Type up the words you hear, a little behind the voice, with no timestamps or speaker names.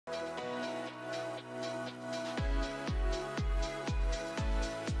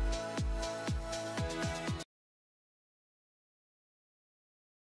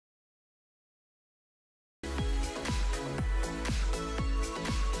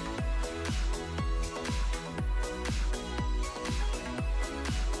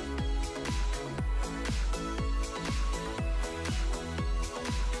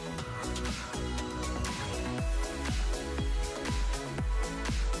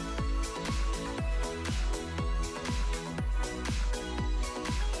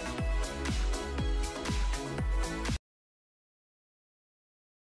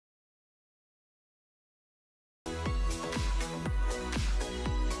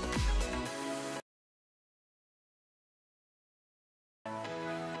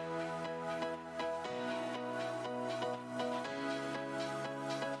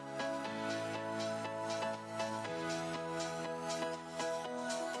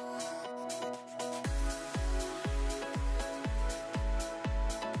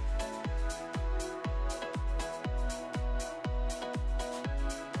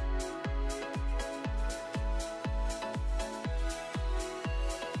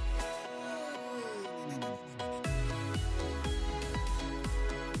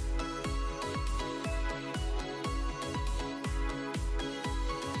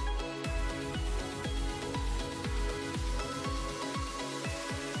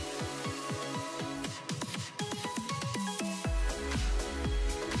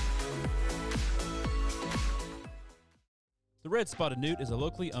Red Spotted Newt is a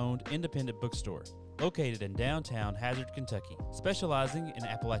locally owned independent bookstore located in downtown Hazard, Kentucky, specializing in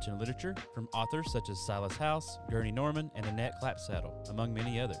Appalachian literature from authors such as Silas House, Gurney Norman, and Annette Clapsaddle, among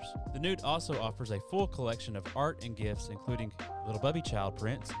many others. The Newt also offers a full collection of art and gifts, including Little Bubby Child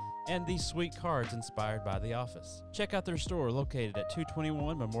prints and these sweet cards inspired by The Office. Check out their store located at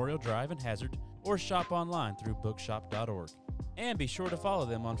 221 Memorial Drive in Hazard, or shop online through bookshop.org. And be sure to follow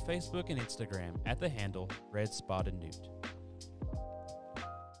them on Facebook and Instagram at the handle Red Spotted Newt.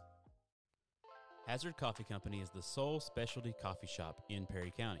 Hazard Coffee Company is the sole specialty coffee shop in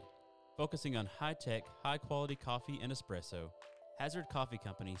Perry County. Focusing on high-tech, high-quality coffee and espresso, Hazard Coffee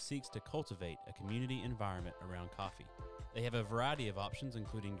Company seeks to cultivate a community environment around coffee. They have a variety of options,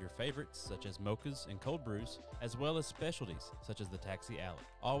 including your favorites such as mochas and cold brews, as well as specialties such as the Taxi Alley,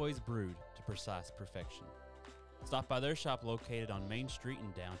 always brewed to precise perfection. Stop by their shop located on Main Street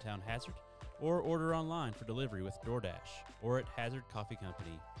in downtown Hazard, or order online for delivery with DoorDash or at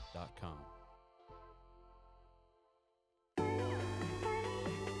hazardcoffeecompany.com.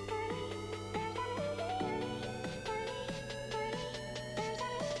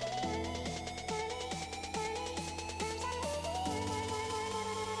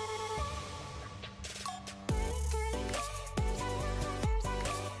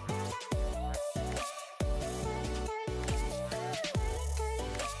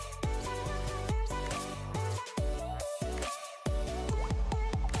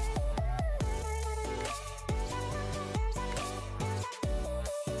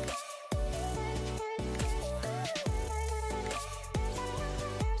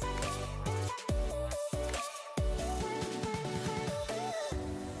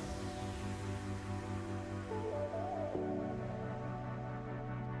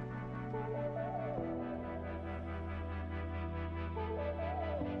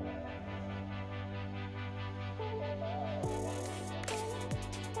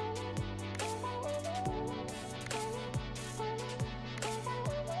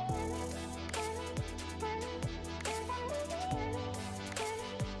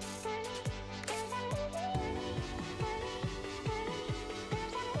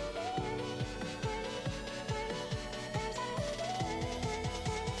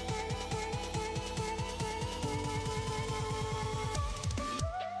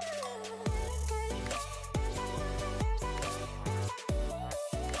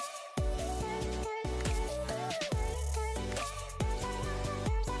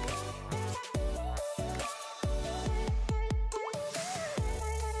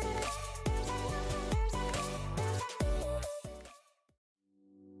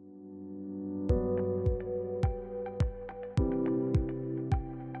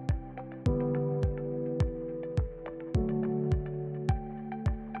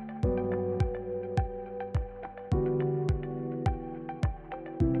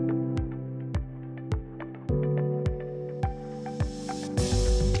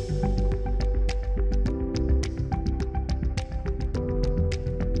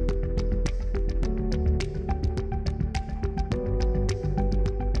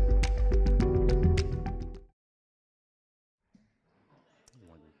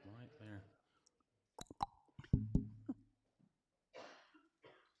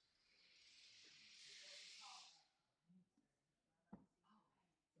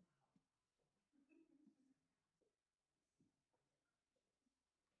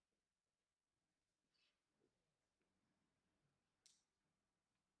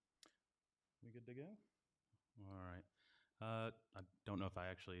 We good to go? All right. I don't know if I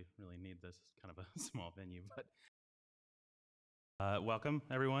actually really need this. It's kind of a small venue, but welcome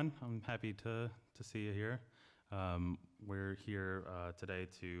everyone. I'm happy to see you here. We're here today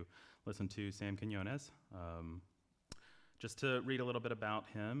to listen to Sam Quinones. Just to read a little bit about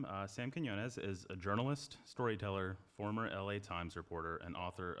him, Sam Quinones is a journalist, storyteller, former LA Times reporter, and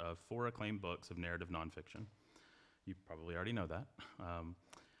author of 4 acclaimed books of narrative nonfiction. You probably already know that.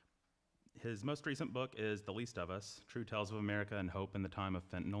 His most recent book is The Least of Us, True Tales of America and Hope in the Time of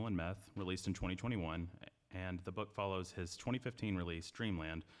Fentanyl and Meth, released in 2021, and the book follows his 2015 release,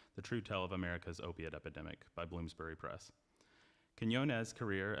 Dreamland, The True Tale of America's Opiate Epidemic by Bloomsbury Press. Quinones'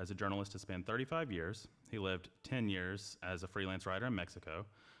 career as a journalist has spanned 35 years. He lived 10 years as a freelance writer in Mexico,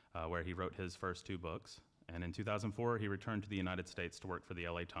 where he wrote his first 2 books, and in 2004, he returned to the United States to work for the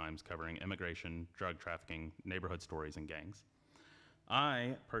LA Times, covering immigration, drug trafficking, neighborhood stories, and gangs.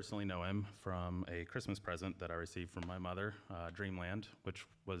 I personally know him from a Christmas present that I received from my mother, Dreamland, which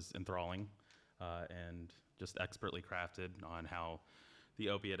was enthralling and just expertly crafted on how the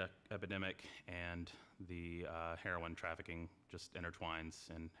opiate epidemic and the heroin trafficking just intertwines,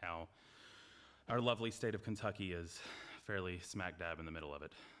 and how our lovely state of Kentucky is fairly smack dab in the middle of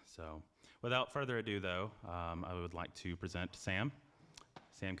it. So without further ado, though, I would like to present Sam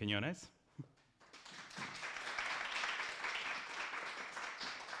Quinones.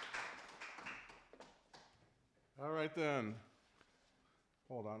 All right then.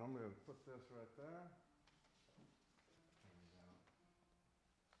 Hold on, I'm going to put this right there.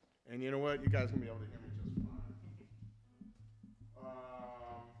 And you know what? You guys are going to be able to hear me just fine.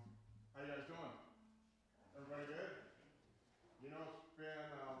 How you guys doing? Everybody good? You know, it's been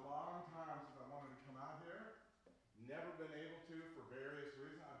a long time since I wanted to come out here. Never been able to for various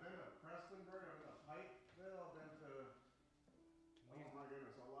reasons. I've been to Prestonburg, I've been to Pikeville, I've been to, oh my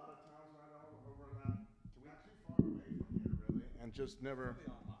goodness, a lot of towns I know over in that, not too far away from here really, and just never.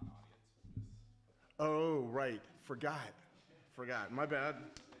 Oh, right, forgot. My bad.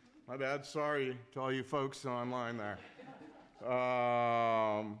 Sorry to all you folks online there.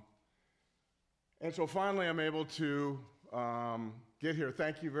 And so finally I'm able to get here.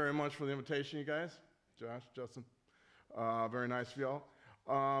 Thank you very much for the invitation, you guys. Josh, Justin, very nice of y'all.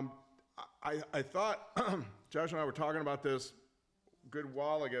 I thought, Josh and I were talking about this a good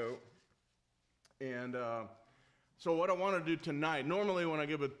while ago, and so what I want to do tonight, normally when I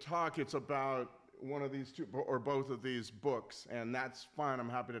give a talk, it's about one of these two or both of these books, and that's fine. I'm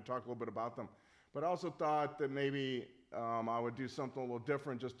happy to talk a little bit about them. But I also thought that maybe I would do something a little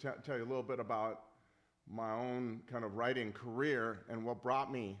different, just tell you a little bit about my own kind of writing career and what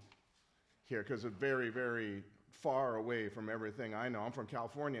brought me here, because it's very, very far away from everything I know. I'm from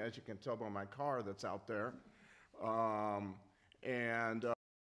California, as you can tell by my car that's out there.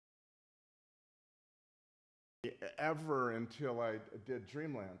 Ever until I did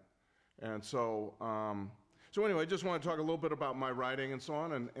Dreamland. And so, so anyway, I just want to talk a little bit about my writing and so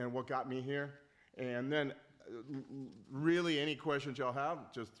on and what got me here. And then really any questions y'all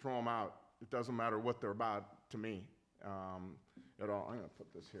have, just throw them out. It doesn't matter what they're about to me at all. I'm going to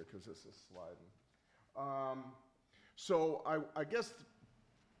put this here because this is sliding. So I guess the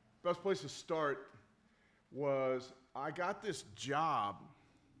best place to start was I got this job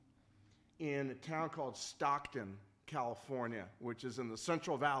in a town called Stockton, California, which is in the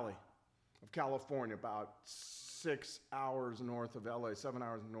Central Valley of California, about 6 hours north of LA, 7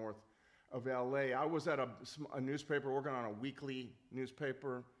 hours north of LA. I was at a newspaper, working on a weekly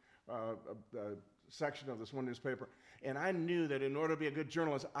newspaper, a section of this one newspaper, and I knew that in order to be a good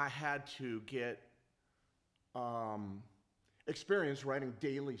journalist, I had to get experience writing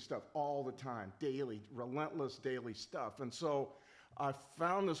daily stuff all the time, daily, relentless daily stuff. And so I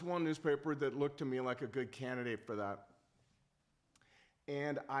found this one newspaper that looked to me like a good candidate for that.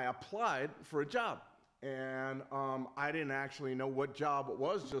 And I applied for a job. And I didn't actually know what job it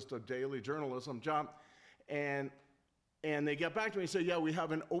was, just a daily journalism job. And they get back to me and say, yeah, we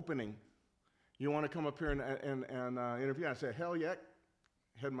have an opening. You want to come up here and interview? I said, hell yeah,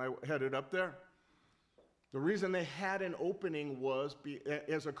 headed up there. The reason they had an opening was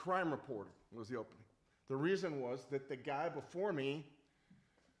as a crime reporter was the opening. The reason was that the guy before me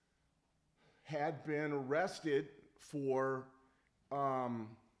had been arrested for,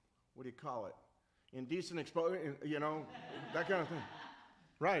 what do you call it? Indecent exposure, you know, that kind of thing.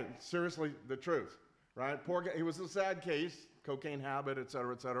 Right, seriously, the truth, right? Poor guy, he was a sad case, cocaine habit, et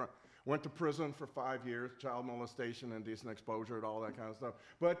cetera, et cetera. Went to prison for 5 years, child molestation, indecent exposure, and all that kind of stuff.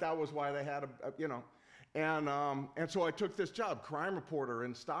 But that was why they had you know. And so I took this job, crime reporter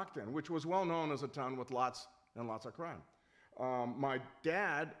in Stockton, which was well known as a town with lots and lots of crime. My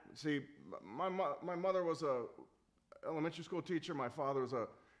dad, see, my mother was a elementary school teacher. My father was a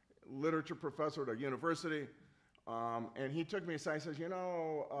literature professor at a university. And he took me aside and says, you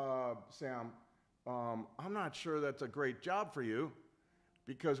know, Sam, I'm not sure that's a great job for you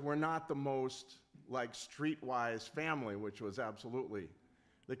because we're not the most like streetwise family, which was absolutely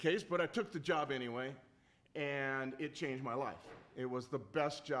the case. But I took the job anyway. And it changed my life. It was the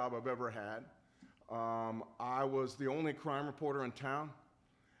best job I've ever had. I was the only crime reporter in town.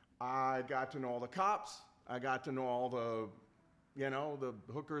 I got to know all the cops. I got to know all the, you know, the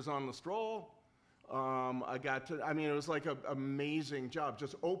hookers on the stroll. I mean, it was like an amazing job.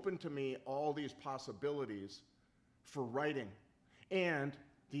 Just opened to me all these possibilities for writing. And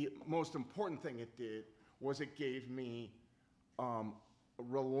the most important thing it did was it gave me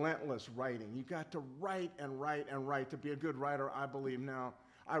relentless writing. You got to write and write and write to be a good writer, I believe now.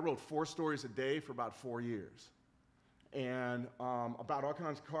 I wrote 4 stories a day for about 4 years. And about all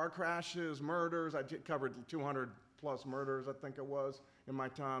kinds of car crashes, murders. I covered 200 plus murders, I think it was, in my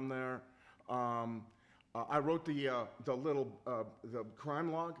time there. I wrote the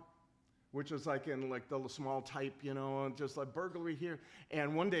crime log which was like in like the small type, you know, and just like burglary here.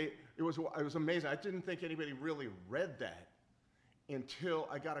 And one day, it was amazing. I didn't think anybody really read that until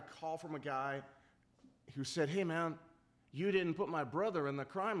I got a call from a guy who said, "Hey man, you didn't put my brother in the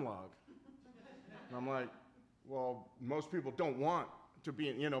crime log." And I'm like, well, most people don't want to be,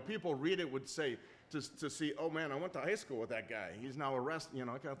 you know, people read it would say to see, oh man, I went to high school with that guy. He's now arrested, you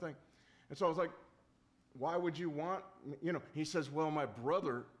know, that kind of thing. And so I was like, why would you want, you know, he says, well, my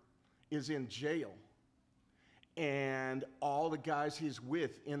brother is in jail. And all the guys he's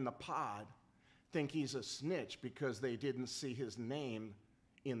with in the pod think he's a snitch because they didn't see his name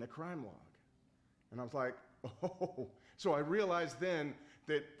in the crime log. And I was like, oh. So I realized then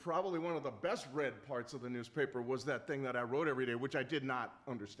that probably one of the best read parts of the newspaper was that thing that I wrote every day, which I did not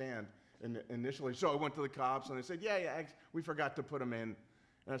understand initially. So I went to the cops and they said, yeah, we forgot to put him in.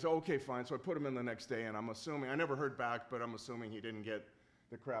 And I said, okay, fine. So I put him in the next day, and I'm assuming, I never heard back, but I'm assuming he didn't get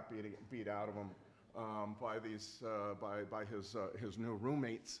the crap beat out of him by his new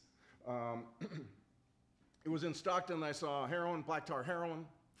roommates. It was in Stockton. I saw heroin, black tar heroin,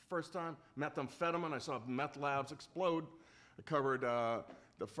 first time. Methamphetamine. I saw meth labs explode.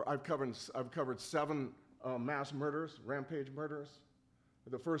 I've covered 7 mass murders, rampage murders.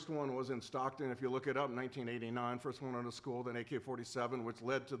 The first one was in Stockton. If you look it up, 1989. First one on a school, then AK-47, which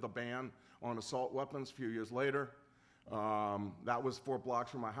led to the ban on assault weapons a few years later. That was 4 blocks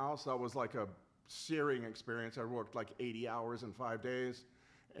from my house. That was like a searing experience. I worked like 80 hours in 5 days.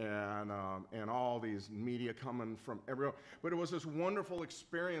 And all these media coming from everywhere. But it was this wonderful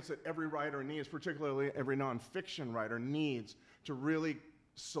experience that every writer needs, particularly every nonfiction writer needs, to really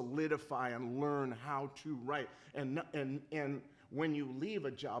solidify and learn how to write. And when you leave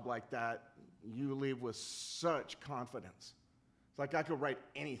a job like that, you leave with such confidence. It's like I could write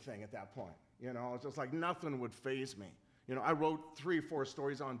anything at that point. You know, it's just like nothing would faze me. You know, I wrote 3-4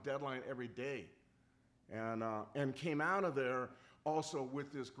 stories on deadline every day, and came out of there also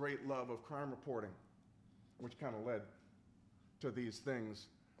with this great love of crime reporting, which kind of led to these things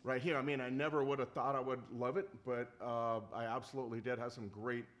right here. I mean, I never would have thought I would love it, but I absolutely did have some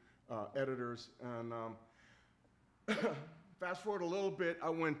great editors. And fast forward a little bit, I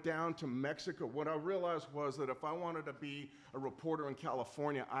went down to Mexico. What I realized was that if I wanted to be a reporter in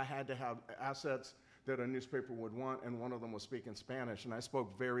California, I had to have assets that a newspaper would want, and one of them was speaking Spanish, and I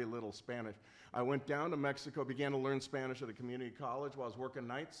spoke very little Spanish. I went down to Mexico, began to learn Spanish at a community college while I was working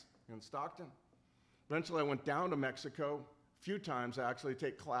nights in Stockton. Eventually, I went down to Mexico a few times, actually,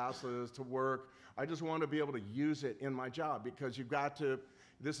 take classes, to work. I just wanted to be able to use it in my job, because you've got to,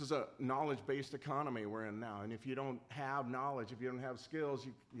 this is a knowledge-based economy we're in now, and if you don't have knowledge, if you don't have skills,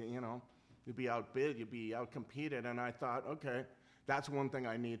 you know, you'd be outbid, you'd be outcompeted, and I thought, okay, that's one thing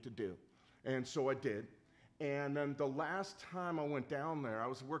I need to do. And so I did. And then the last time I went down there, I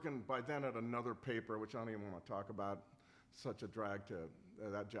was working by then at another paper, which I don't even want to talk about. Such a drag to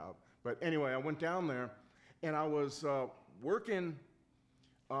that job. But anyway, I went down there, and I was working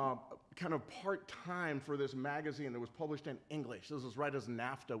kind of part-time for this magazine that was published in English. This was right as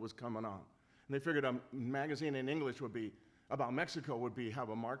NAFTA was coming on. And they figured a magazine in English would be, about Mexico, would be, have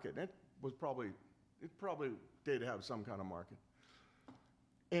a market. It probably did have some kind of market.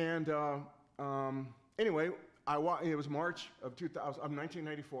 And anyway, it was March of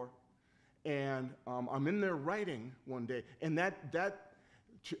 1994, and I'm in there writing one day, and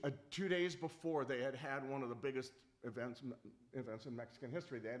 2 days before, they had one of the biggest events in Mexican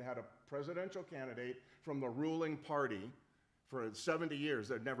history. They had a presidential candidate from the ruling party. For 70 years,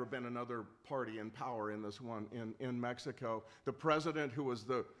 there'd never been another party in power in this one in Mexico. The president, who was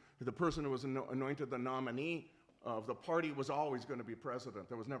the person who was anointed the nominee of the party, was always going to be president.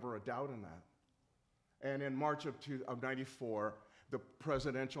 There was never a doubt in that. And in March of 94, the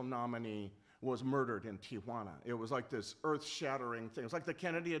presidential nominee was murdered in Tijuana. It was like this earth-shattering thing. It was like the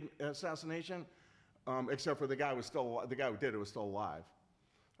Kennedy assassination, except for the guy who did it was still alive.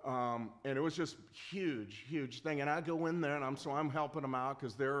 And it was just huge, huge thing. And I go in there, and I'm helping them out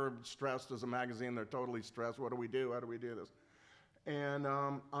because they're stressed as a magazine. They're totally stressed. What do we do? How do we do this? And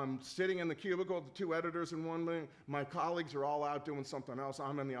I'm sitting in the cubicle with the 2 editors in one room. My colleagues are all out doing something else.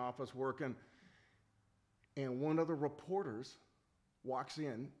 I'm in the office working. And one of the reporters walks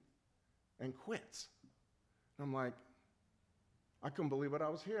in and quits. I'm like, I couldn't believe what I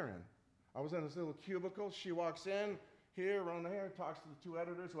was hearing. I was in this little cubicle. She walks in here, around here, talks to the 2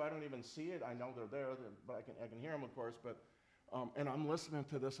 editors who I don't even see it. I know they're there, but I can hear them, of course. But and I'm listening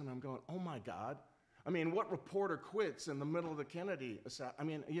to this, and I'm going, oh, my God. I mean, what reporter quits in the middle of the Kennedy assassination? I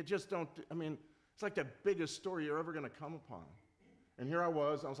mean, you just don't, I mean, it's like the biggest story you're ever going to come upon. And here I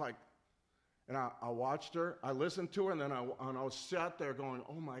was like, And I watched her, I listened to her, and then I was sat there going,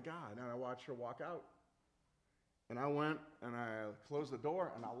 oh my God, and I watched her walk out. And I went and I closed the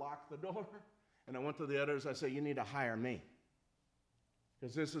door and I locked the door, and I went to the editors, I said, you need to hire me.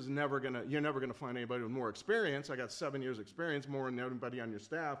 Because this is you're never gonna find anybody with more experience. I got 7 years experience, more than anybody on your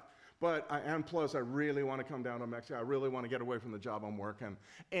staff. But and plus, I really want to come down to Mexico. I really want to get away from the job I'm working.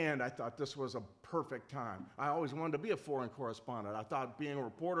 And I thought this was a perfect time. I always wanted to be a foreign correspondent. I thought being a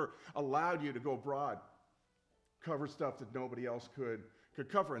reporter allowed you to go abroad, cover stuff that nobody else could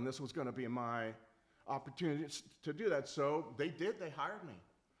cover. And this was going to be my opportunity to do that. So they did. They hired me,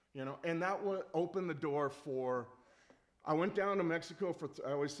 you know. And that opened the door for. I went down to Mexico for.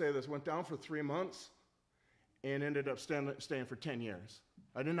 I always say this. Went down for 3 months, and ended up staying for 10 years.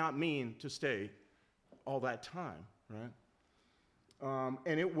 I did not mean to stay all that time, right?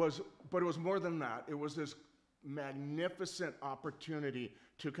 But it was more than that. It was this magnificent opportunity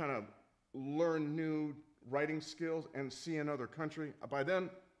to kind of learn new writing skills and see another country. By then,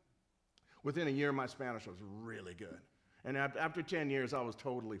 within a year, my Spanish was really good. And after 10 years, I was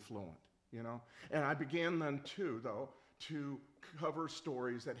totally fluent, you know? And I began then too, though, to cover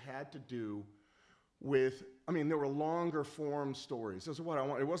stories that had to do with, there were longer form stories. This is what I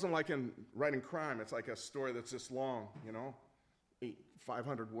want. It wasn't like in writing crime. It's like a story that's this long, you know,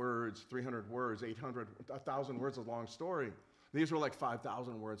 500 words, 300 words, 800, 1,000 words, a long story. These were like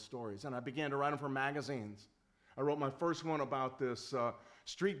 5,000 word stories. And I began to write them for magazines. I wrote my first one about this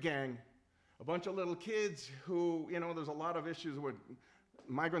street gang, a bunch of little kids who, you know, there's a lot of issues with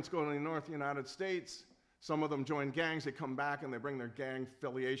migrants going to the North United States. Some of them join gangs, they come back and they bring their gang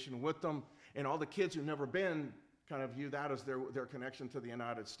affiliation with them. And all the kids who've never been kind of view that as their connection to the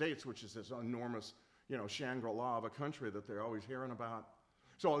United States, which is this enormous, you know, Shangri-La of a country that they're always hearing about.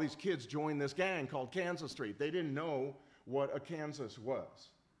 So all these kids joined this gang called Kansas Street. They didn't know what a Kansas was.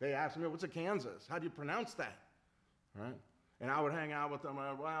 They asked me, what's a Kansas? How do you pronounce that? Right? And I would hang out with them.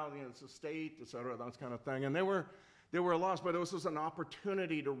 Well, you know, it's a state, et cetera, that kind of thing. And they were lost, but it was just an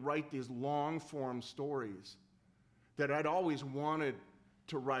opportunity to write these long-form stories that I'd always wanted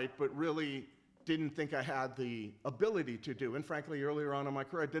to write, but really didn't think I had the ability to do. And frankly, earlier on in my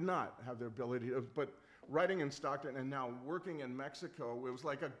career, I did not have the ability to, but writing in Stockton and now working in Mexico, it was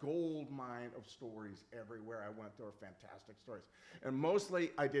like a gold mine of stories everywhere I went. There were fantastic stories. And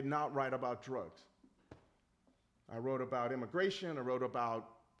mostly, I did not write about drugs. I wrote about immigration, I wrote about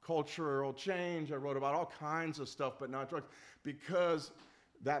cultural change, I wrote about all kinds of stuff, but not drugs, because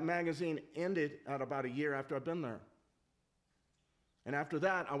that magazine ended at about a year after I'd been there. And after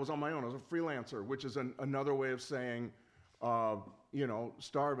that, I was on my own. I was a freelancer, which is another way of saying, you know,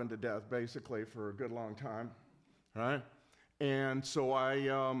 starving to death, basically, for a good long time, right? And so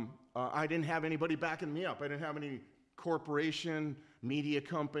I didn't have anybody backing me up. I didn't have any corporation, media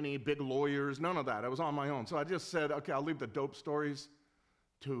company, big lawyers, none of that. I was on my own. So I just said, okay, I'll leave the dope stories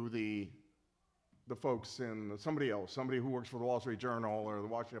to the folks in somebody else, somebody who works for the Wall Street Journal or the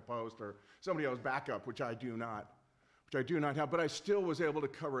Washington Post or somebody else backup, which I do not have, but I still was able to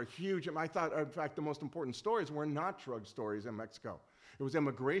cover a huge, I thought, in fact, the most important stories were not drug stories in Mexico. It was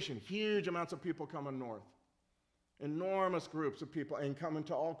immigration, huge amounts of people coming north, enormous groups of people, and coming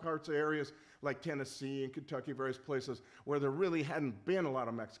to all parts of areas like Tennessee and Kentucky, various places where there really hadn't been a lot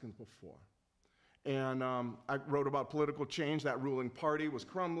of Mexicans before. And I wrote about political change. That ruling party was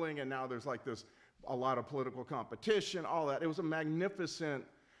crumbling, and now there's like a lot of political competition, all that. It was a magnificent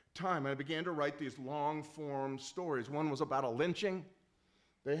time. I began to write these long-form stories. One was about a lynching.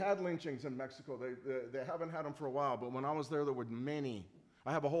 They had lynchings in Mexico. They haven't had them for a while, but when I was there were many.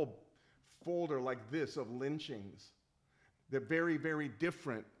 I have a whole folder like this of lynchings. They're very, very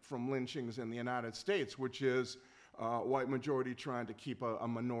different from lynchings in the United States, which is white majority trying to keep a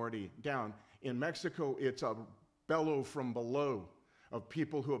minority down. In Mexico, it's a bellow from below of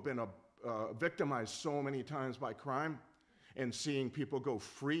people who have been victimized so many times by crime, and seeing people go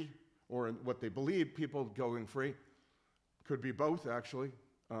free, or what they believe people going free. Could be both, actually.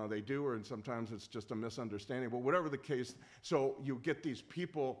 They do, or sometimes it's just a misunderstanding. But whatever the case, so you get these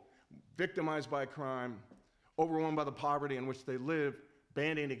people victimized by crime, overwhelmed by the poverty in which they live,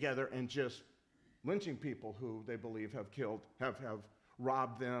 banding together and just lynching people who they believe have killed, have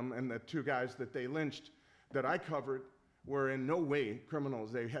robbed them. And the two guys that they lynched that I covered were in no way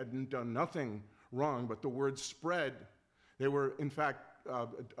criminals. They hadn't done nothing wrong, but the word spread. They were, in fact,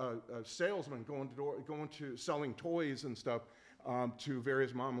 salesmen going to selling toys and stuff to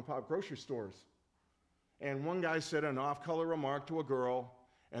various mom and pop grocery stores. And one guy said an off-color remark to a girl,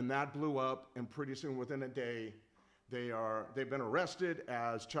 and that blew up, and pretty soon, within a day, they've been arrested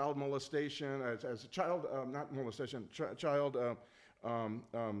as child molestation, as child, not molestation, child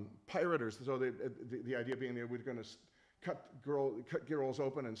pirators. So the idea being they were going to cut girls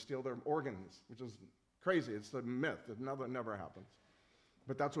open and steal their organs, which is crazy. It's a myth. It never happens.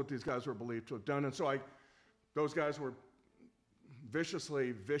 But that's what these guys were believed to have done. And so those guys were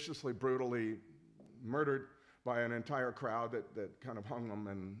viciously, brutally murdered by an entire crowd that kind of hung them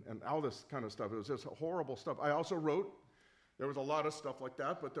and all this kind of stuff. It was just horrible stuff. I also wrote, there was a lot of stuff like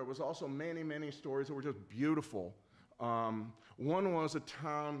that, but there was also many, many stories that were just beautiful. One was a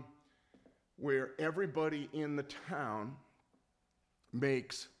town where everybody in the town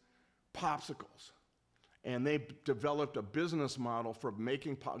makes popsicles. And they developed a business model for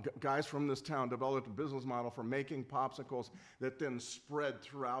making, guys from this town developed a business model for making popsicles that then spread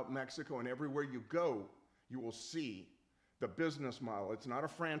throughout Mexico. And everywhere you go, you will see the business model. It's not a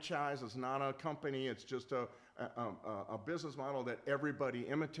franchise, it's not a company, it's just a business model that everybody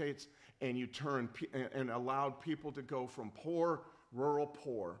imitates, and you and allowed people to go from poor, rural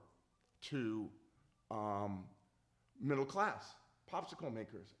poor, to middle class popsicle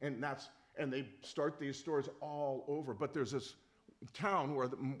makers. And they start these stores all over. But there's this town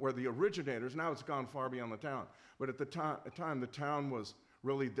where the originators, now it's gone far beyond the town, but at the time the town was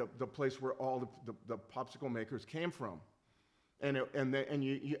really the place where all the popsicle makers came from. I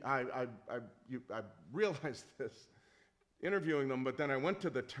realized this interviewing them, but then I went to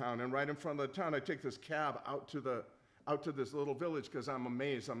the town, and right in front of the town, I take this cab out to this little village because I'm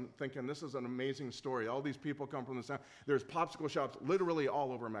amazed. I'm thinking, this is an amazing story. All these people come from this town. There's popsicle shops literally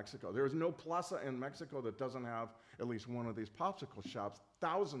all over Mexico. There is no plaza in Mexico that doesn't have at least one of these popsicle shops.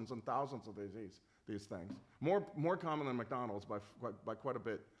 Thousands and thousands of these things. More common than McDonald's by quite a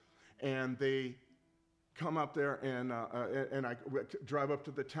bit. And they come up there, and I drive up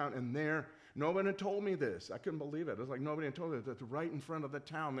to the town, and there, nobody had told me this. I couldn't believe it. It was like nobody had told me that right in front of the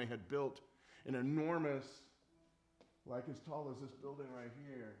town they had built an enormous, like as tall as this building right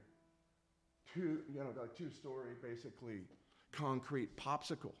here, like two-story, basically, concrete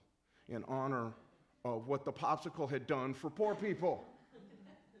popsicle in honor of what the popsicle had done for poor people,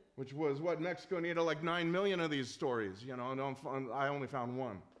 which was what Mexico needed, like 9 million of these stories, and I only found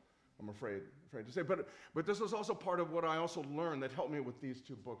one, I'm afraid to say. But this was also part of what I also learned that helped me with these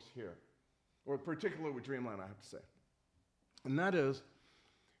two books here, or particularly with Dreamland, I have to say. And that is,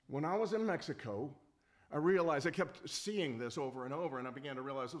 when I was in Mexico, I realized, I kept seeing this over and over, and I began to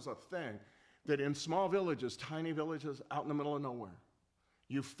realize it was a thing, that in small villages, tiny villages out in the middle of nowhere,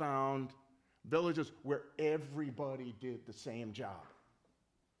 you found villages where everybody did the same job.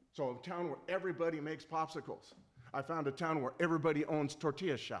 So a town where everybody makes popsicles. I found a town where everybody owns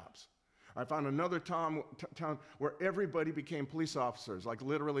tortilla shops. I found another town where everybody became police officers, like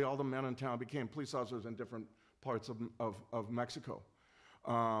literally all the men in town became police officers in different parts of Mexico.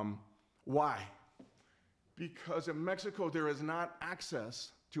 Why? Because in Mexico, there is not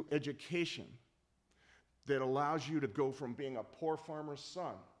access to education that allows you to go from being a poor farmer's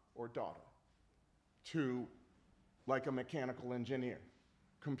son or daughter to like a mechanical engineer,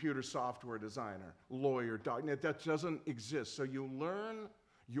 computer software designer, lawyer, doctor. That doesn't exist. So you learn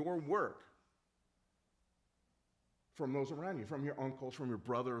your work from those around you, from your uncles, from your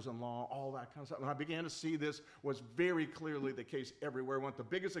brothers-in-law, all that kind of stuff. And I began to see this was very clearly the case everywhere I went. The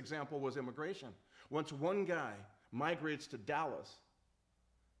biggest example was immigration. Once one guy migrates to Dallas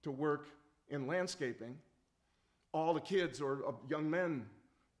to work in landscaping, all the kids or young men,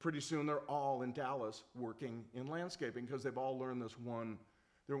 pretty soon they're all in Dallas working in landscaping because they've all learned this one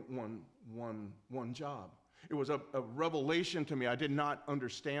job. It was a revelation to me. I did not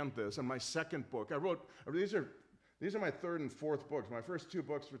understand this. In my second book, I wrote, these are my third and fourth books. My first two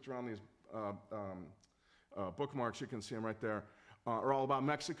books, which are on these bookmarks, you can see them right there, are all about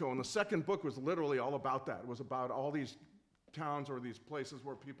Mexico. And the second book was literally all about that. It was about all these towns or these places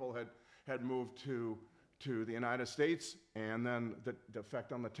where people had moved to the United States, and then the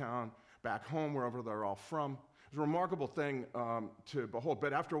effect on the town back home, wherever they're all from. It was a remarkable thing to behold.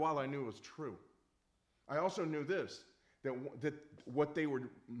 But after a while, I knew it was true. I also knew this, that what they were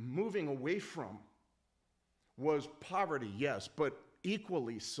moving away from was poverty, yes, but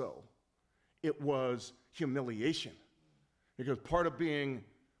equally so, it was humiliation. Because part of being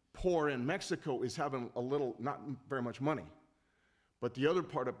poor in Mexico is having a little, not very much money. But the other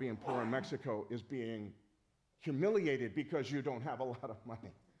part of being poor in Mexico is being humiliated because you don't have a lot of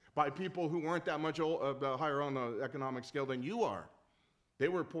money by people who weren't that much higher on the economic scale than you are. They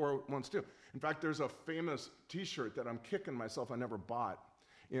were poor ones too. In fact, there's a famous T-shirt that I'm kicking myself I never bought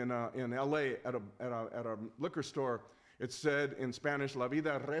in LA at a liquor store. It said in Spanish, "La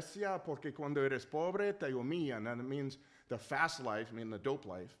vida recia porque cuando eres pobre te humillan," and it means the fast life, I mean the dope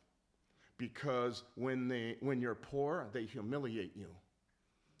life, because when you're poor, they humiliate you.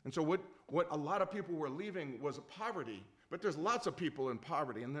 And so what a lot of people were leaving was poverty, but there's lots of people in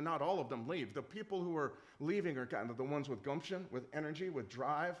poverty, and then not all of them leave. The people who are leaving are kind of the ones with gumption, with energy, with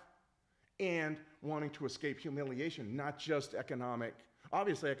drive, and wanting to escape humiliation, not just economic.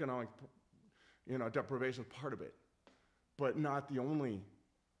 Obviously, economic, deprivation is part of it, but not the only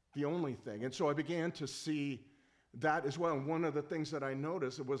thing. And so I began to see that as well. And one of the things that I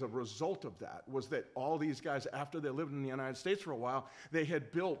noticed, it was a result of that, was that all these guys, after they lived in the United States for a while, they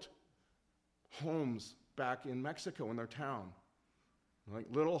had built homes back in Mexico in their town, like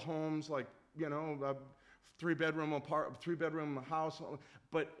little homes, like a three-bedroom house.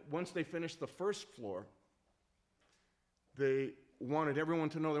 But once they finished the first floor, they wanted everyone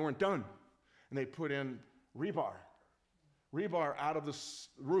to know they weren't done, and they put in rebar out of the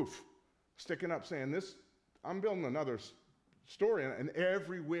roof, sticking up, saying, "This, I'm building another story." And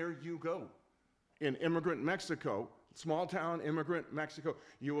everywhere you go in immigrant Mexico, small town immigrant Mexico,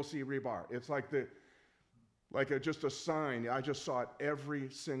 you will see rebar. It's just a sign. I just saw it every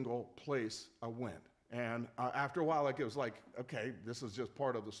single place I went. And after a while, it was like, okay, this is just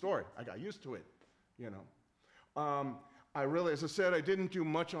part of the story. I got used to it, I really, as I said, I didn't do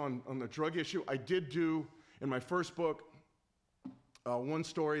much on the drug issue. I did do, in my first book, one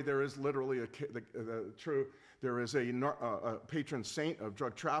story. There is literally there is a patron saint of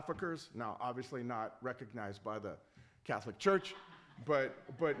drug traffickers. Now, obviously not recognized by the Catholic Church, but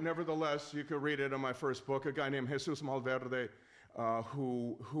nevertheless, you could read it in my first book. A guy named Jesus Malverde,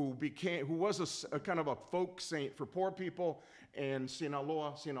 who was a kind of a folk saint for poor people in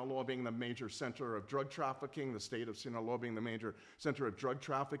Sinaloa being the major center of drug trafficking, the state of Sinaloa being the major center of drug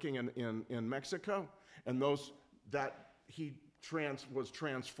trafficking in Mexico, and he was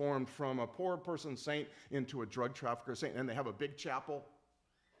transformed from a poor person saint into a drug trafficker saint. And they have a big chapel,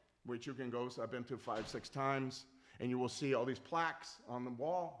 which you can go, so I've been to 5-6 times, and you will see all these plaques on the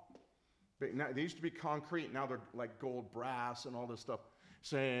wall. They used to be concrete, now they're like gold brass and all this stuff,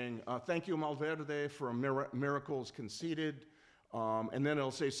 saying, "Thank you, Malverde, for miracles conceded." And then it'll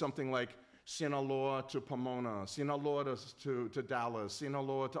say something like, "Sinaloa to Pomona, Sinaloa to Dallas,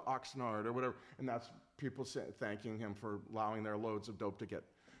 Sinaloa to Oxnard," or whatever. And that's people thanking him for allowing their loads of dope to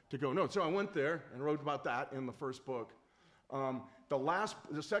go. No, so I went there and wrote about that in the first book.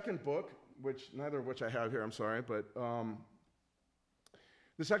 The second book, neither of which I have here, I'm sorry, but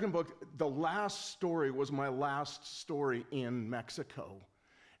the second book, the last story was my last story in Mexico.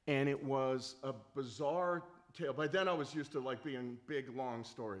 And it was a bizarre tale. By then I was used to being big, long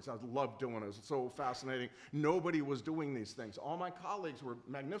stories. I loved doing it. It was so fascinating. Nobody was doing these things. All my colleagues were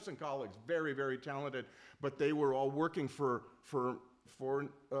magnificent colleagues, very, very talented, but they were all working for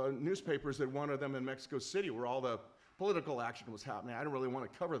newspapers that wanted them in Mexico City, where all the political action was happening. I didn't really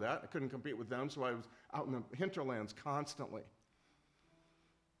want to cover that. I couldn't compete with them, so I was out in the hinterlands constantly.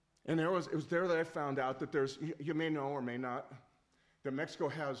 And it was there that I found out that you may know or may not, that Mexico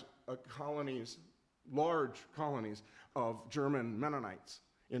has large colonies of German Mennonites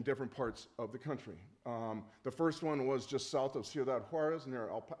in different parts of the country. The first one was just south of Ciudad Juarez,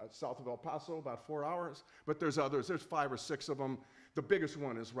 south of El Paso, about 4 hours. But there's others. There's 5 or 6 of them. The biggest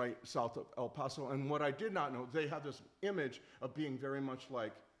one is right south of El Paso. And what I did not know, they have this image of being very much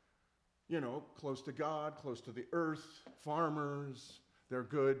like, close to God, close to the earth, farmers. They're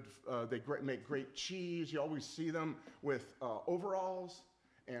good. They make great cheese. You always see them with overalls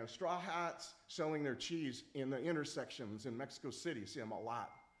and straw hats selling their cheese in the intersections in Mexico City. You see them a lot,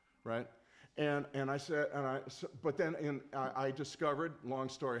 right? But then I discovered, long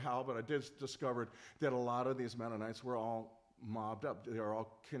story how, but I discovered that a lot of these Mennonites were all mobbed up. They are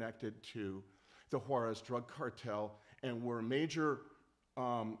all connected to the Juarez drug cartel and were major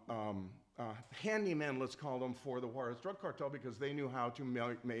handymen, let's call them, for the Juarez drug cartel, because they knew how to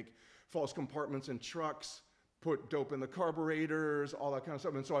make false compartments in trucks, put dope in the carburetors, all that kind of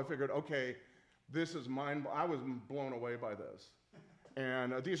stuff. And so I figured, okay, this is I was blown away by this.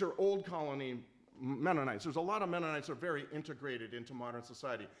 And these are old colony Mennonites. There's a lot of Mennonites that are very integrated into modern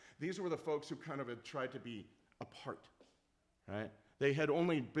society. These were the folks who kind of had tried to be apart, right? They had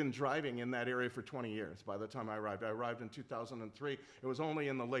only been driving in that area for 20 years by the time I arrived. I arrived in 2003. It was only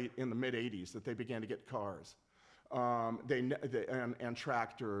in the mid-'80s that they began to get cars, and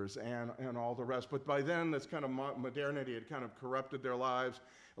tractors and all the rest. But by then, this kind of modernity had kind of corrupted their lives.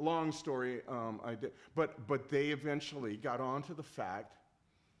 Long story, but they eventually got onto the fact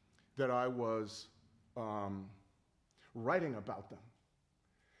that I was writing about them,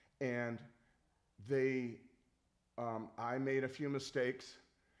 and I made a few mistakes,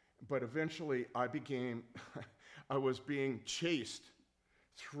 but eventually I was being chased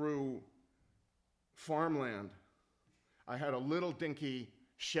through farmland. I had a little dinky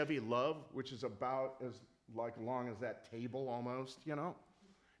Chevy Love, which is about as long as that table almost, you know?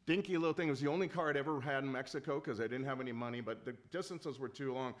 Dinky little thing. It was the only car I'd ever had in Mexico because I didn't have any money, but the distances were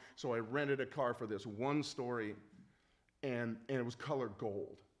too long, so I rented a car for this one story, and it was colored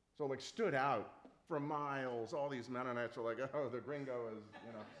gold. So like stood out for miles. All these Mennonites were like, oh, the gringo is,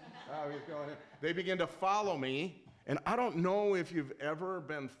 you know, oh, he's going in. They begin to follow me, and I don't know if you've ever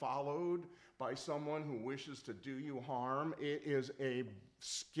been followed by someone who wishes to do you harm. It is a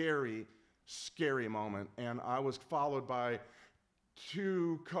scary, scary moment, and I was followed by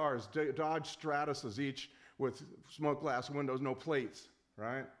 2 cars, Dodge Stratuses, each with smoke glass windows, no plates,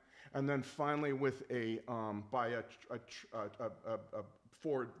 right? And then finally with a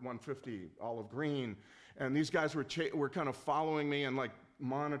Ford 150 olive green, and these guys were kind of following me and like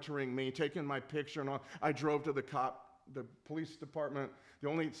monitoring me, taking my picture and all. I drove to the police department. The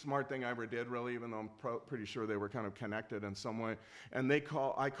only smart thing I ever did, really, even though I'm pretty sure they were kind of connected in some way. And I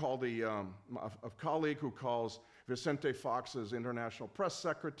called a colleague who calls Vicente Fox's international press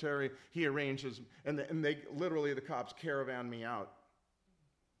secretary. He arranges, and they literally, the cops caravan me out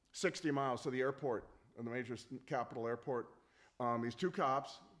 60 miles to the airport, the major capital airport. These 2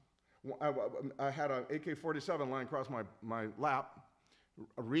 cops, I had an AK-47 lying across my lap,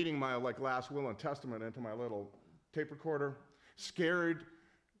 reading my last will and testament into my little tape recorder, scared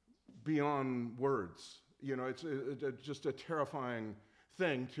beyond words. You know, it's just a terrifying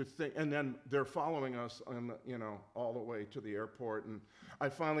thing to think. And then they're following us, all the way to the airport. And I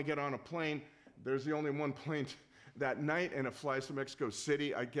finally get on a plane. There's the only one plane that night, and it flies to Mexico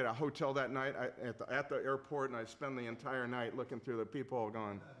City. I get a hotel that night at the airport, and I spend the entire night looking through the peephole,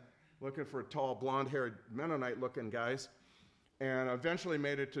 looking for tall, blonde-haired, Mennonite-looking guys. And I eventually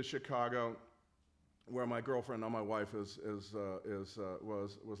made it to Chicago, where my girlfriend, now my wife, was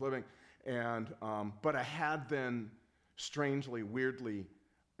living. And but I had then, strangely, weirdly,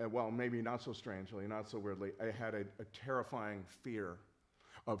 well, maybe not so strangely, not so weirdly, I had a terrifying fear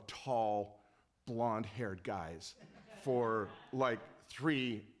of tall, blonde-haired guys for like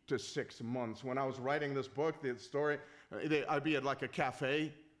 3 to 6 months. When I was writing this book, the story, I'd be at like a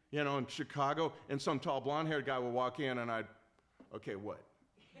cafe, in Chicago, and some tall, blonde-haired guy would walk in, and okay, what?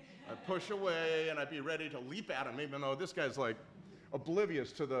 I'd push away, and I'd be ready to leap at him, even though this guy's like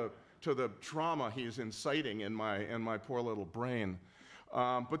oblivious to the trauma he's inciting in my poor little brain.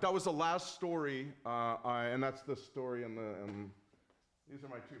 But that was the last story, and that's the story and these are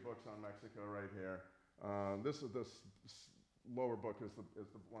my 2 books on Mexico right here. This lower book is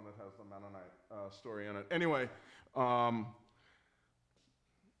the one that has the Mennonite story in it. Anyway,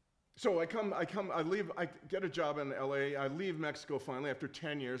 so I leave, I get a job in LA. I leave Mexico finally after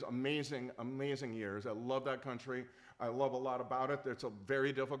 10 years, amazing, amazing years. I love that country. I love a lot about it. It's a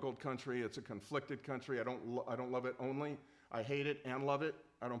very difficult country. It's a conflicted country. I don't love it only. I hate it and love it.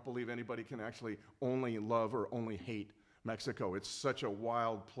 I don't believe anybody can actually only love or only hate Mexico. It's such a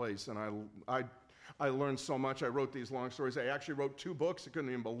wild place, and I learned so much. I wrote these long stories. I actually wrote 2 books. I couldn't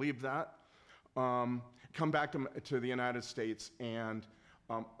even believe that. Come back to the United States and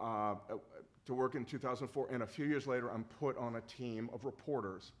to work in 2004, and a few years later, I'm put on a team of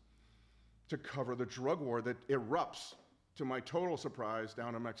reporters to cover the drug war that erupts, to my total surprise,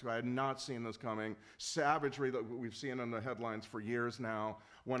 down in Mexico. I had not seen this coming. Savagery that we've seen in the headlines for years now.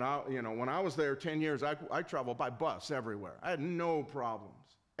 When I was there 10 years, I traveled by bus everywhere. I had no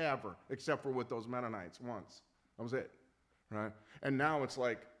problems, ever, except for with those Mennonites once. That was it, right? And now it's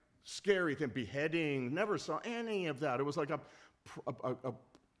like scary thing, beheading, never saw any of that. It was like a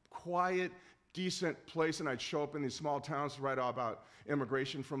quiet, decent place, and I'd show up in these small towns to write about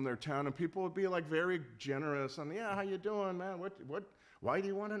immigration from their town, and people would be like very generous and, yeah, how you doing, man? Why do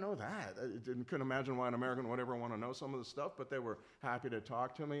you want to know that? I couldn't imagine why an American would ever want to know some of the stuff, but they were happy to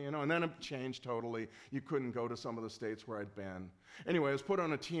talk to me, and then it changed totally. You couldn't go to some of the states where I'd been. Anyway, I was put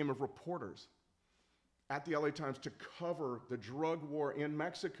on a team of reporters at the LA Times to cover the drug war in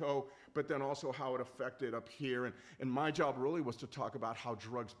Mexico, but then also how it affected up here. And my job really was to talk about how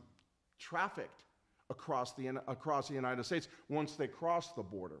drugs trafficked across the United States once they crossed the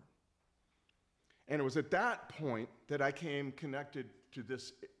border. And it was at that point that I came connected to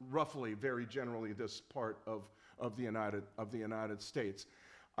this, roughly, very generally, this part of the United States.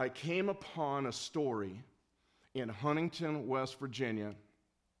 I came upon a story in Huntington, West Virginia,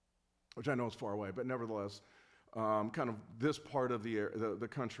 which I know is far away, but nevertheless, kind of this part of the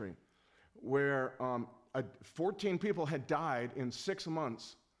country, where 14 people had died in 6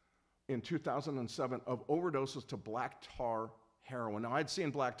 months in 2007 of overdoses to black tar heroin. Now, I'd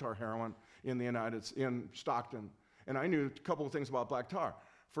seen black tar heroin in Stockton, and I knew a couple of things about black tar.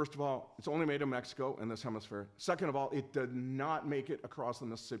 First of all, it's only made in Mexico in this hemisphere. Second of all, it did not make it across the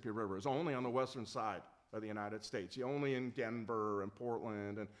Mississippi River. It's only on the western side of the United States. Only in Denver and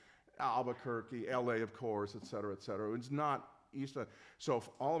Portland and Albuquerque, LA, of course, et cetera, et cetera. It's not east of, so if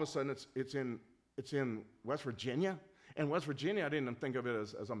all of a sudden it's in West Virginia. And West Virginia, I didn't think of it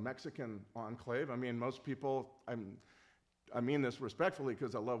as a Mexican enclave. I mean, most people, I mean this respectfully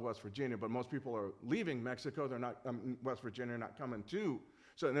because I love West Virginia, but most people are leaving Mexico. They're not, West Virginia, not coming to.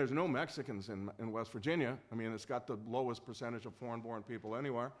 So there's no Mexicans in West Virginia. I mean, it's got the lowest percentage of foreign-born people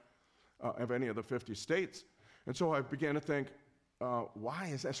anywhere of any of the 50 states. And so I began to think,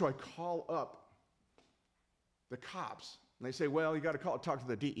 why is that? So I call up the cops, and they say, well, you got to talk to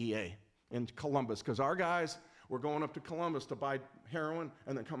the DEA in Columbus, because our guys were going up to Columbus to buy heroin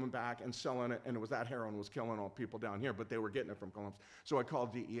and then coming back and selling it, and it was that heroin was killing all people down here, but they were getting it from Columbus. So I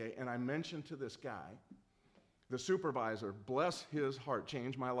called DEA, and I mentioned to this guy, the supervisor, bless his heart,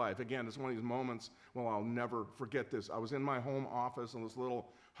 changed my life. Again, it's one of these moments, well, I'll never forget this. I was in my home office in this little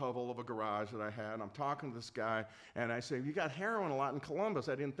hovel of a garage that I had, and I'm talking to this guy, and I say, you got heroin a lot in Columbus.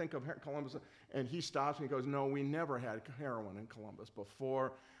 I didn't think of Columbus. And he stops me and goes, no, we never had heroin in Columbus.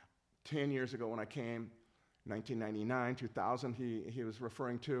 Before 10 years ago when I came, 1999, 2000, he was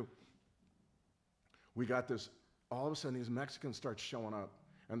referring to, we got this, all of a sudden these Mexicans start showing up,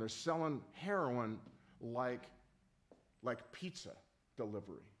 and they're selling heroin like pizza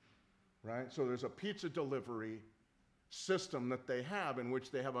delivery, right? So there's a pizza delivery system that they have in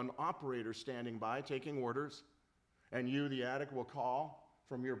which they have an operator standing by taking orders, and you, the addict, will call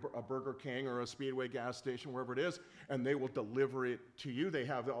from a Burger King or a Speedway gas station, wherever it is, and they will deliver it to you. They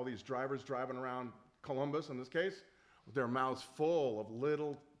have all these drivers driving around Columbus, in this case, with their mouths full of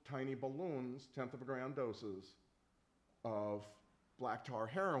little tiny balloons, 1/10 of a gram doses of black tar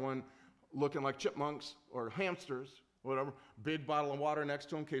heroin, looking like chipmunks or hamsters, whatever. Big bottle of water next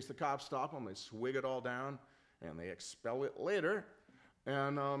to them in case the cops stop them. They swig it all down, and they expel it later.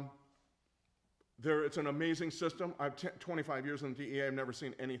 And it's an amazing system. I've 25 years in the DEA. I've never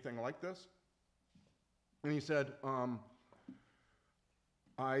seen anything like this. And he said, and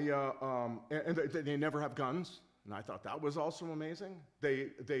they never have guns, and I thought that was also amazing.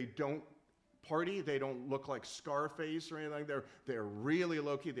 They don't party. They don't look like Scarface or anything. They're really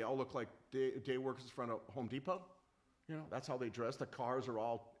low-key. They all look like day workers in front of Home Depot. You know, that's how they dress. The cars are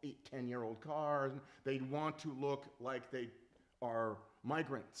all 8, 10-year-old cars. They want to look like they are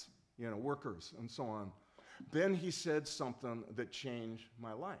migrants, you know, workers, and so on. Then he said something that changed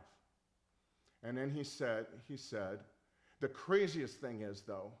my life. And then he said, the craziest thing is,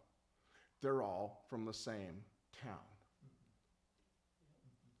 though, they're all from the same town.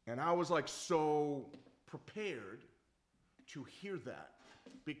 And I was like so prepared to hear that,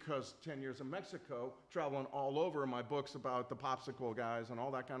 because 10 years in Mexico, traveling all over, my books about the popsicle guys and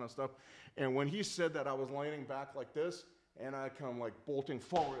all that kind of stuff. And when he said that, I was leaning back like this, and I come like bolting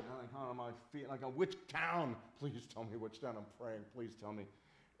forward, and I come on my feet, and I go, which town? Please tell me which town. I'm praying, please tell me.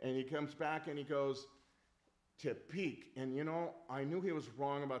 And he comes back and he goes, Tepic. And you know, I knew he was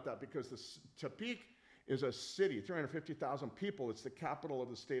wrong about that, because Tepic is a city, 350,000 people. It's the capital of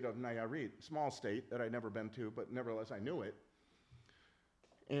the state of Nayarit, small state that I'd never been to, but nevertheless I knew it.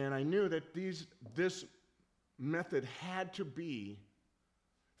 And I knew that this method had to be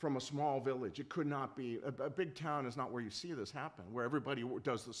from a small village. It could not be, a big town is not where you see this happen, where everybody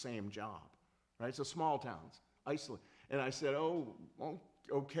does the same job, right? It's a small towns, isolated. And I said, oh,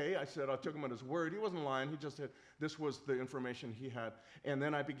 okay. I said, I took him at his word. He wasn't lying. He just said, this was the information he had. And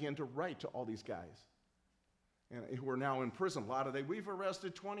then I began to write to all these guys, and who are now in prison. We've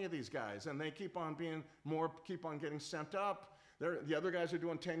arrested 20 of these guys, and they keep on getting sent up. The other guys are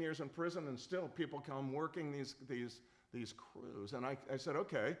doing 10 years in prison, and still people come working these crews. And I said,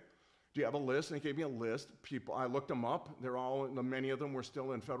 okay, do you have a list? And he gave me a list. I looked them up. Many of them were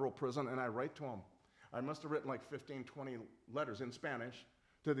still in federal prison, and I write to them. I must have written like 15, 20 letters in Spanish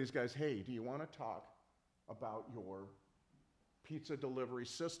to these guys. Hey, do you want to talk about your pizza delivery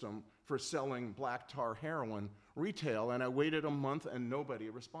system for selling black tar heroin retail? And I waited a month, and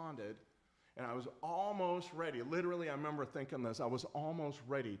nobody responded. And I was almost ready. Literally, I remember thinking this. I was almost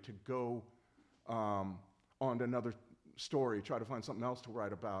ready to go on to another story, try to find something else to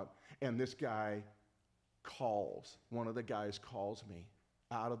write about. And this guy one of the guys calls me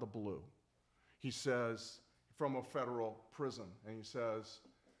out of the blue. He says, from a federal prison, and he says,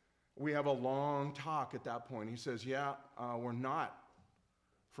 we have a long talk at that point. He says, yeah, we're not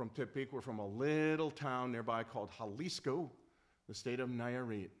from Tepic. We're from a little town nearby called Jalisco, the state of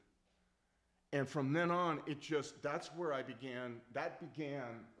Nayarit. And from then on, that's where that began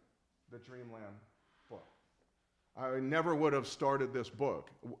the Dreamland book. I never would have started this book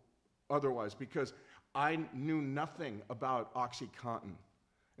otherwise, because I knew nothing about OxyContin.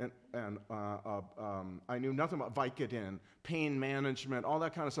 And I knew nothing about Vicodin, pain management, all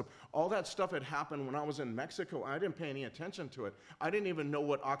that kind of stuff. All that stuff had happened when I was in Mexico. I didn't pay any attention to it. I didn't even know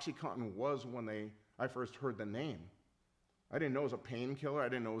what OxyContin was when I first heard the name. I didn't know it was a painkiller. I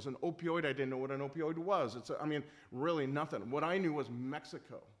didn't know it was an opioid. I didn't know what an opioid was. Really nothing. What I knew was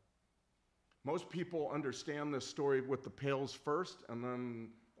Mexico. Most people understand this story with the pills first, and then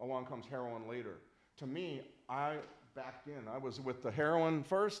along comes heroin later. To me, back in, I was with the heroin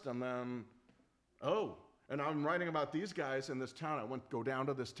first, and then, and I'm writing about these guys in this town. Go down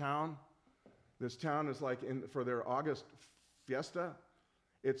to this town. This town is like, for their August fiesta,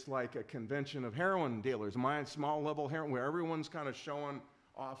 it's like a convention of heroin dealers, small level heroin, where everyone's kind of showing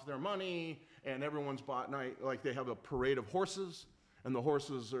off their money, and everyone's bought, like they have a parade of horses, and the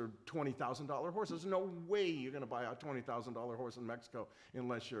horses are $20,000 horses. No way you're going to buy a $20,000 horse in Mexico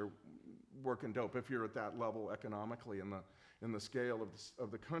unless you're working dope, if you're at that level economically in the scale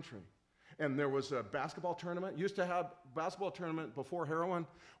of the country. And there was a basketball tournament. Used to have basketball tournament before heroin,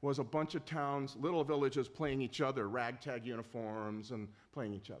 was a bunch of towns, little villages playing each other, ragtag uniforms and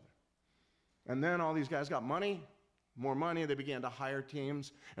playing each other. And then all these guys got money, more money, they began to hire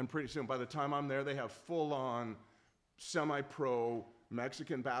teams, and pretty soon, by the time I'm there, they have full-on semi-pro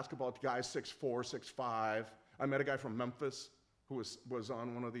Mexican basketball guys, 6'4", 6'5". I met a guy from Memphis who was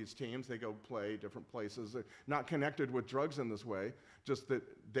on one of these teams. They go play different places. They're not connected with drugs in this way, just that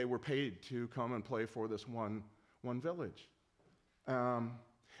they were paid to come and play for this one village.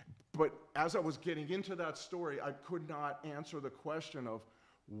 But as I was getting into that story, I could not answer the question of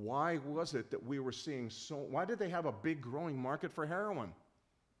why was it that we were seeing why did they have a big growing market for heroin?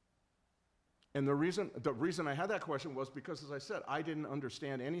 And the reason I had that question was because, as I said, I didn't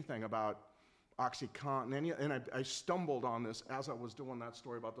understand anything about OxyContin, and I stumbled on this as I was doing that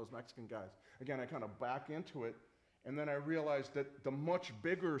story about those Mexican guys. Again, I kind of back into it, and then I realized that the much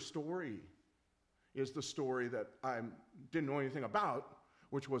bigger story is the story that I didn't know anything about,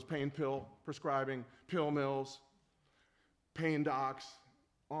 which was pain pill prescribing, pill mills, pain docs,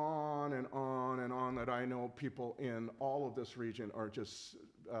 on and on and on, that I know people in all of this region are just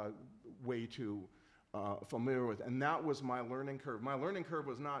way too familiar with. And that was my learning curve. My learning curve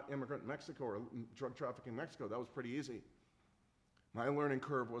was not immigrant Mexico or drug trafficking Mexico. That was pretty easy. My learning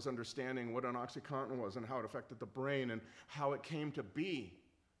curve was understanding what an OxyContin was and how it affected the brain, and how it came to be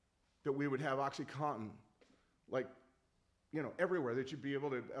that we would have OxyContin, like, everywhere, that you'd be able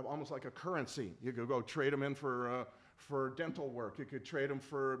to, almost like a currency. You could go trade them in for dental work. You could trade them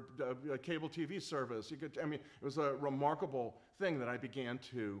for a cable TV service. It was a remarkable thing that I began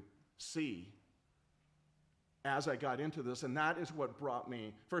to see as I got into this, and that is what brought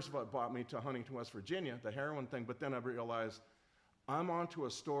me, first of all, it brought me to Huntington, West Virginia, the heroin thing, but then I realized I'm onto a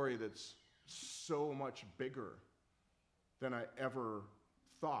story that's so much bigger than I ever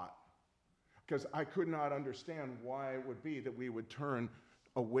thought, because I could not understand why it would be that we would turn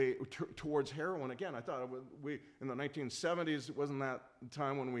away towards heroin again. I thought in the 1970s, it wasn't that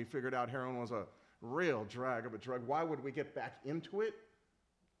time when we figured out heroin was a real drag of a drug. Why would we get back into it?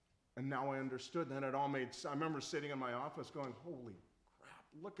 And now I understood. And then it all made sense. I remember sitting in my office going, holy crap,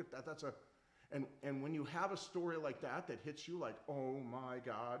 look at that. And when you have a story like that hits you like, oh my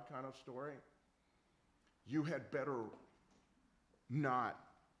God kind of story, you had better not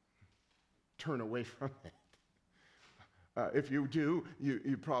turn away from it. If you do,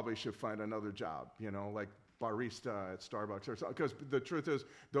 you probably should find another job, like barista at Starbucks or something. Because the truth is,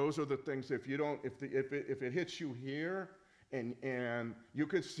 those are the things, if it hits you here, and you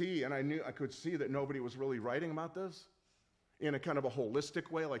could see, and I could see that nobody was really writing about this in a kind of a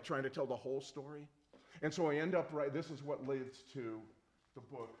holistic way, like trying to tell the whole story. And so I end up this is what leads to the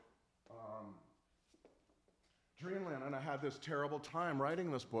book, Dreamland. And I had this terrible time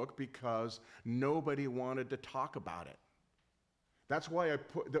writing this book because nobody wanted to talk about it. That's why I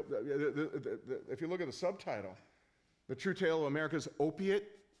put, if you look at the subtitle, The True Tale of America's Opiate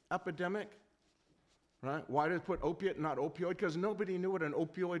Epidemic, right? Why did it put opiate, not opioid? Because nobody knew what an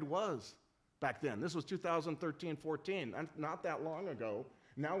opioid was back then. This was 2013, 14, not that long ago.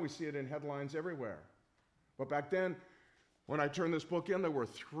 Now we see it in headlines everywhere. But back then, when I turned this book in, there were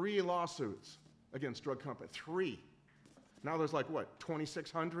 3 lawsuits against drug companies, 3. Now there's like, what,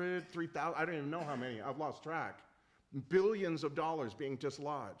 2,600, 3,000? I don't even know how many. I've lost track. Billions of dollars being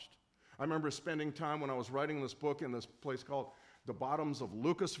dislodged. I remember spending time when I was writing this book in this place called the bottoms of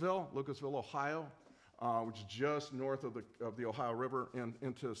Lucasville, Ohio, which is just north of the Ohio River and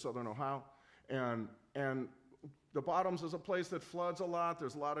into southern Ohio. And the bottoms is a place that floods a lot.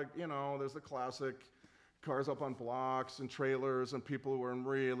 There's a lot of, there's the classic cars up on blocks and trailers, and people who were in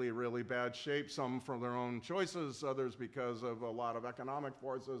really, really bad shape, some from their own choices, others because of a lot of economic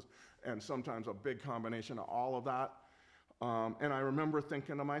forces, and sometimes a big combination of all of that. And I remember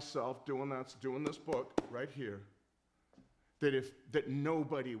thinking to myself, doing this book right here, that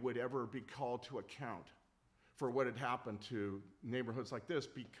nobody would ever be called to account for what had happened to neighborhoods like this,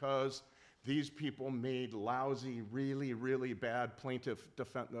 because these people made lousy, really, really bad plaintiffs.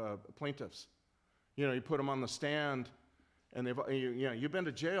 You know, you put them on the stand, and you've been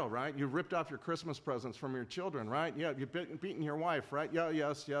to jail, right? You ripped off your Christmas presents from your children, right? Yeah, you've beaten your wife, right? Yeah,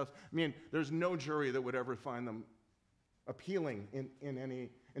 yes. I mean, there's no jury that would ever find them appealing in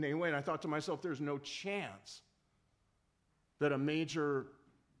any way. And I thought to myself, there's no chance that a major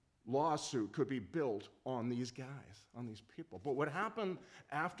lawsuit could be built on these guys, on these people. But what happened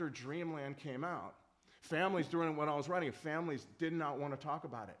after Dreamland came out, families, during when I was writing, families did not want to talk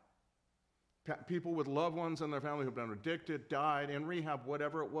about it. People with loved ones in their family who've been addicted, died, in rehab,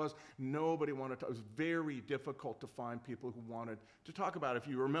 whatever it was, nobody wanted to. It was very difficult to find people who wanted to talk about it. If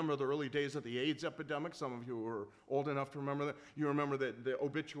you remember the early days of the AIDS epidemic, some of you who are old enough to remember that, you remember that the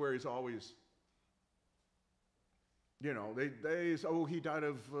obituaries always, you know, they say, oh, he died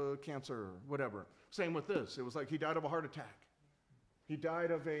of cancer, or whatever. Same with this. It was like he died of a heart attack. He died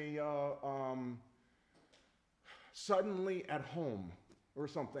of a suddenly at home, or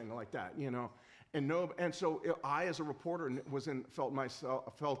something like that, you know. And so I, as a reporter,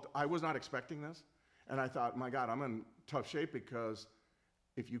 felt I was not expecting this. And I thought, my God, I'm in tough shape, because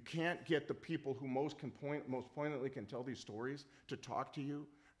if you can't get the people who most poignantly can tell these stories to talk to you,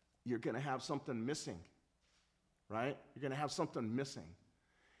 you're going to have something missing, right? You're going to have something missing.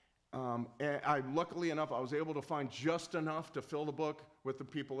 And luckily enough, I was able to find just enough to fill the book with the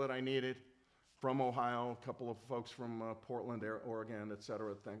people that I needed. From Ohio, a couple of folks from Portland, Oregon, et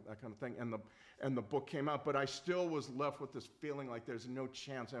cetera, that kind of thing. And the book came out, but I still was left with this feeling like there's no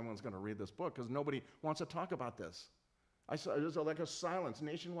chance anyone's going to read this book, because nobody wants to talk about this. There's like a silence,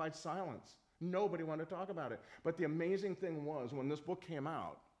 nationwide silence. Nobody wanted to talk about it. But the amazing thing was, when this book came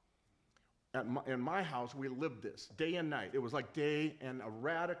out, in my house, we lived this day and night. It was like day and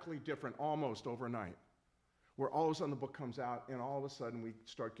radically different almost overnight, where all of a sudden the book comes out, and all of a sudden we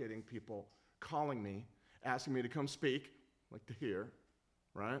start getting people calling me, asking me to come speak, like to hear,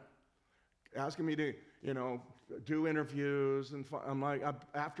 right? Asking me to, you know, do interviews, and I'm like,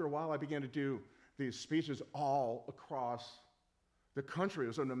 after a while, I began to do these speeches all across the country. It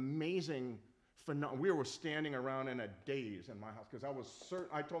was an amazing phenomenon. We were standing around in a daze in my house, because I was certain.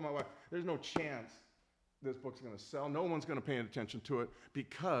 I told my wife, there's no chance this book's going to sell. No one's going to pay attention to it,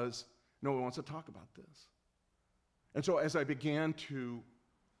 because no one wants to talk about this. And so as I began to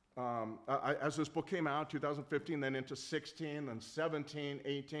as this book came out, 2015, then into 16, then 17,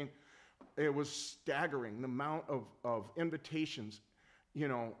 18, it was staggering, the amount of invitations, you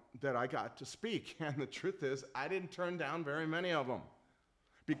know, that I got to speak. And the truth is, I didn't turn down very many of them.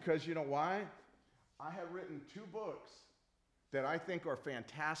 Because you know why? I have written 2 books that I think are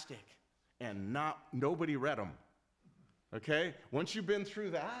fantastic, and nobody read them. Okay? Once you've been through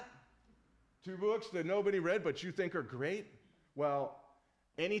that, 2 books that nobody read but you think are great, well,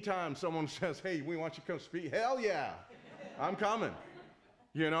 anytime someone says, hey, we want you to come speak, hell yeah, I'm coming.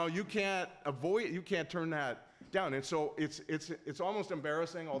 You know, you can't turn that down. And so it's almost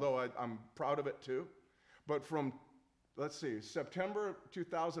embarrassing, although I'm proud of it too. But from, let's see, September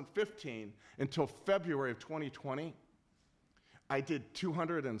 2015 until February of 2020, I did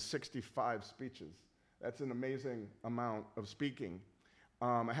 265 speeches. That's an amazing amount of speaking.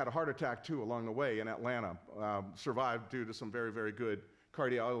 I had a heart attack too along the way in Atlanta, survived due to some very, very good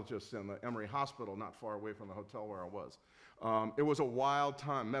cardiologists in the Emory Hospital, not far away from the hotel where I was. It was a wild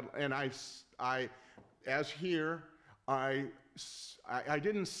time, and as here, I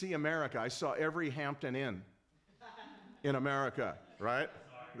didn't see America. I saw every Hampton Inn in America, right?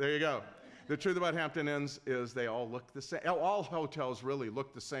 There you go. The truth about Hampton Inns is they all look the same. All hotels really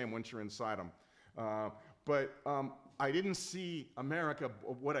look the same once you're inside them. But I didn't see America.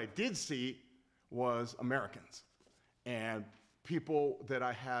 What I did see was Americans, and people that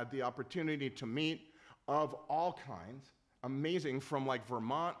I had the opportunity to meet of all kinds, amazing, from like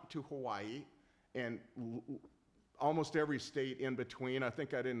Vermont to Hawaii, and almost every state in between. I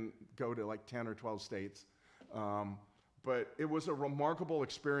think I didn't go to like 10 or 12 states. But it was a remarkable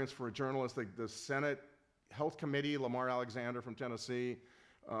experience for a journalist. The Senate Health Committee, Lamar Alexander from Tennessee,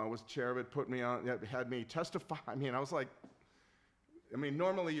 was chair of it, put me on, had me testify. I mean, I was like,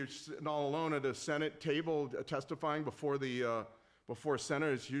 normally you're sitting all alone at a Senate table testifying before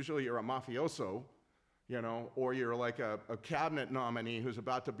senators. Usually you're a mafioso, you know, or you're like a cabinet nominee who's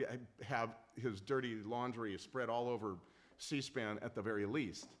about to have his dirty laundry spread all over C-SPAN at the very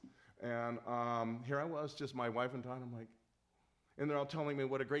least. And here I was, just my wife and daughter, I'm like, and they're all telling me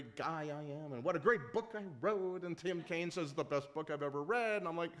what a great guy I am and what a great book I wrote, and Tim Kaine says the best book I've ever read, and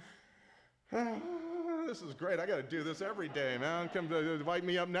I'm like, this is great, I gotta do this every day, man. Come to invite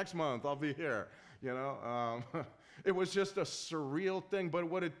me up next month, I'll be here, you know. It was just a surreal thing, but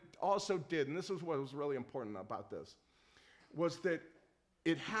what it also did, and this is what was really important about this, was that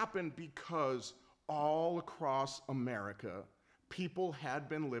it happened because all across America, people had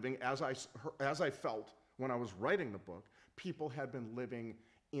been living, as I felt when I was writing the book, people had been living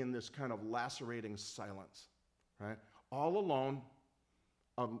in this kind of lacerating silence, right? All alone,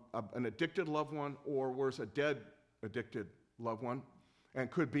 an addicted loved one, or worse, a dead addicted loved one, and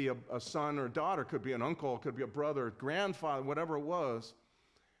could be a son or daughter, could be an uncle, could be a brother, grandfather, whatever it was,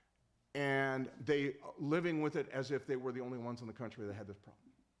 and they living with it as if they were the only ones in the country that had this problem.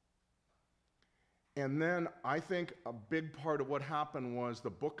 And then I think a big part of what happened was the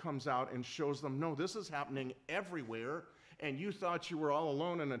book comes out and shows them, no, this is happening everywhere, and you thought you were all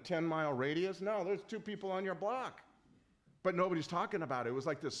alone in a 10-mile radius? No, there's 2 people on your block. But nobody's talking about it. It was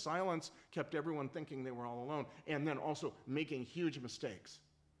like this silence kept everyone thinking they were all alone, and then also making huge mistakes.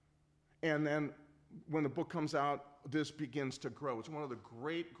 And then when the book comes out, this begins to grow. It's one of the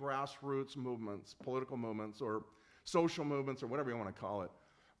great grassroots movements, political movements, or social movements, or whatever you want to call it,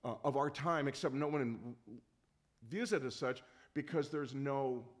 of our time, except no one views it as such because there's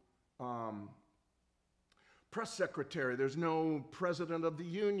no press secretary, there's no president of the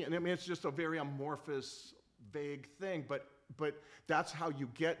union. I mean, it's just a very amorphous, vague thing, but that's how you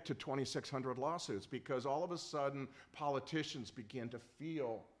get to 2,600 lawsuits, because all of a sudden politicians begin to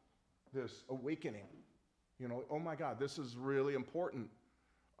feel this awakening. You know, oh my God, this is really important.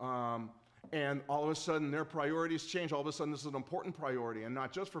 And all of a sudden their priorities change. All of a sudden this is an important priority, and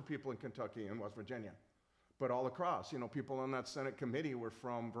not just for people in Kentucky and West Virginia, but all across. You know, people on that Senate committee were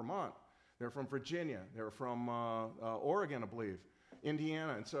from Vermont. They're from Virginia. They're from Oregon, I believe.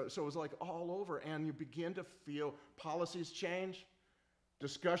 Indiana, and so it was like all over, and you begin to feel policies change,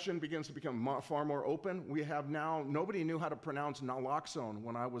 discussion begins to become far more open. We have now, nobody knew how to pronounce naloxone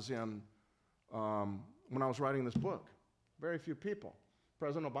when I was writing this book. Very few people.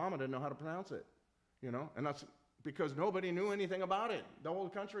 President Obama didn't know how to pronounce it, you know, and that's because nobody knew anything about it. The whole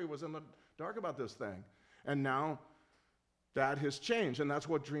country was in the dark about this thing, and now that has changed, and that's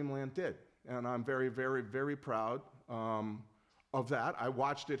what Dreamland did, and I'm very, very, very proud of that. I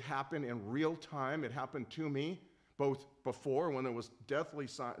watched it happen in real time. It happened to me, both before when it was deathly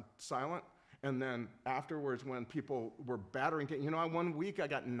silent, and then afterwards when people were battering. You know, 1 week I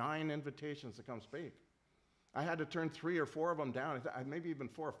got 9 invitations to come speak. I had to turn 3 or 4 of them down, maybe even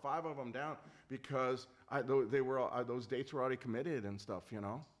 4 or 5 of them down, because those dates were already committed and stuff, you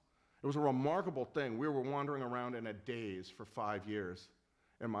know. It was a remarkable thing. We were wandering around in a daze for 5 years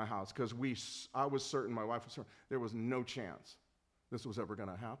in my house, because I was certain, my wife was certain, there was no chance this was ever going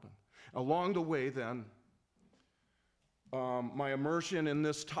to happen. Along the way, then, my immersion in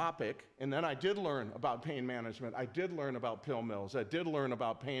this topic, and then I did learn about pain management. I did learn about pill mills. I did learn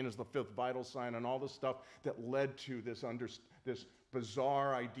about pain as the 5th vital sign and all the stuff that led to this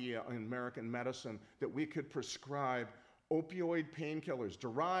bizarre idea in American medicine that we could prescribe opioid painkillers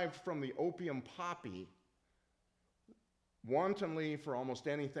derived from the opium poppy wantonly for almost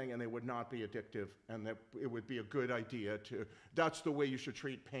anything, and they would not be addictive, and that it would be a good idea to, that's the way you should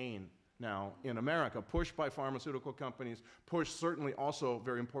treat pain now in America, pushed by pharmaceutical companies, pushed certainly also,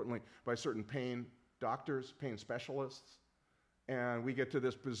 very importantly, by certain pain doctors, pain specialists, and we get to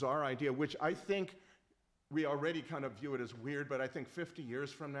this bizarre idea, which I think we already kind of view it as weird, but I think 50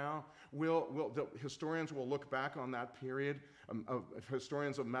 years from now, the historians will look back on that period,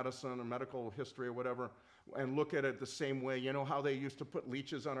 historians of medicine or medical history or whatever, and look at it the same way. You know how they used to put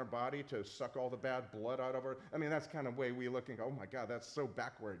leeches on our body to suck all the bad blood out of our, I mean, that's kind of way we look and go, oh my God, that's so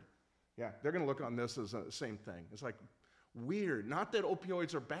backward. Yeah, they're gonna look on this as the same thing. It's like weird. Not that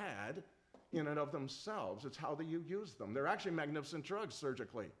opioids are bad in and of themselves, it's how you use them. They're actually magnificent drugs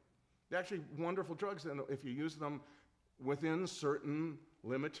surgically. They're actually wonderful drugs, and if you use them within certain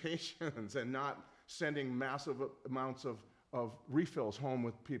limitations and not sending massive amounts of refills home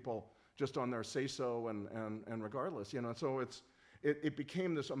with people just on their say-so and regardless, you know. So it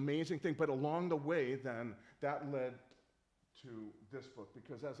became this amazing thing, but along the way then, that led to this book,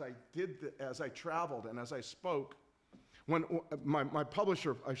 because as I traveled and as I spoke, when my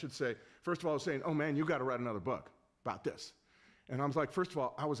publisher, I should say, first of all, was saying, oh man, you got to write another book about this. And I was like, first of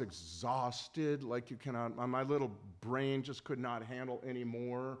all, I was exhausted, like you cannot, my little brain just could not handle any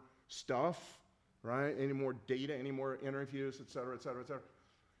more stuff. right? Any more data, any more interviews, et cetera, et cetera, et cetera.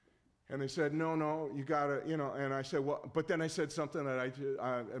 And they said, no, you gotta, and I said, well, but then I said something that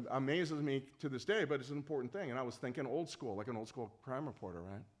amazes me to this day, but it's an important thing. And I was thinking old school, like an old school crime reporter,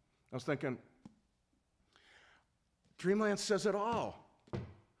 right? I was thinking, Dreamland says it all.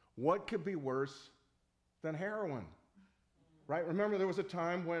 What could be worse than heroin? Right? Remember, there was a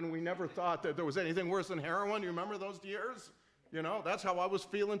time when we never thought that there was anything worse than heroin. You remember those years? That's how I was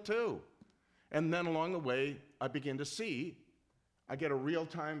feeling too. And then along the way, I begin to see, I get a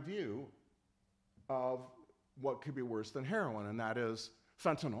real-time view of what could be worse than heroin, and that is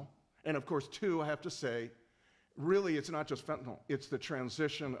fentanyl. And of course, too, I have to say, really, it's not just fentanyl. It's the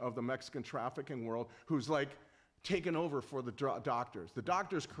transition of the Mexican trafficking world, who's like taken over for the doctors. The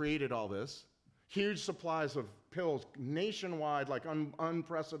doctors created all this. Huge supplies of pills nationwide, like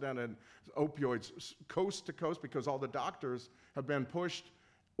unprecedented opioids, coast to coast, because all the doctors have been pushed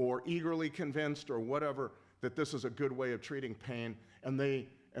or eagerly convinced or whatever that this is a good way of treating pain, and they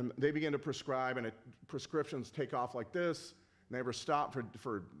begin to prescribe, and prescriptions take off like this, never stop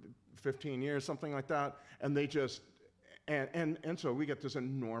for 15 years, something like that, and they just, and so we get this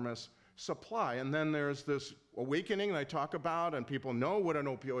enormous supply. And then there's this awakening that I talk about, and people know what an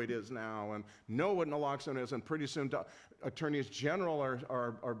opioid is now and know what naloxone is, and pretty soon attorneys general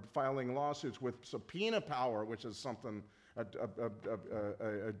are filing lawsuits with subpoena power, which is something a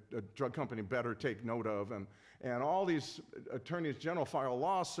drug company better take note of, and all these attorneys general file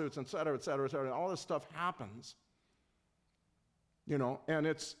lawsuits, et cetera, et cetera, et cetera, and all this stuff happens, and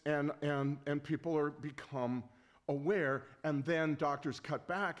it's and people are become aware, and then doctors cut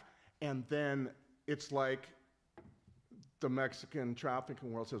back. And then it's like the Mexican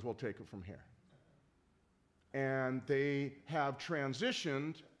trafficking world says, we'll take it from here. And they have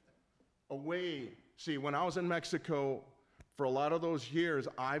transitioned away. See, when I was in Mexico, for a lot of those years,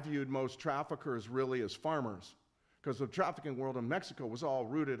 I viewed most traffickers really as farmers, because the trafficking world in Mexico was all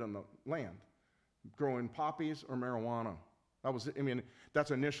rooted in the land, growing poppies or marijuana.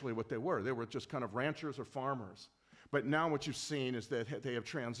 That's initially what they were. They were just kind of ranchers or farmers. But now what you've seen is that they have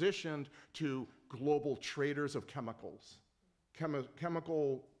transitioned to global traders of chemicals,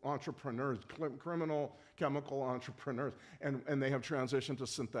 chemical entrepreneurs, criminal chemical entrepreneurs, and they have transitioned to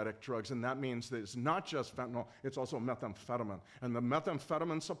synthetic drugs. And that means that it's not just fentanyl, it's also methamphetamine. And the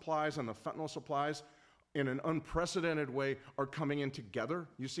methamphetamine supplies and the fentanyl supplies, in an unprecedented way, are coming in together.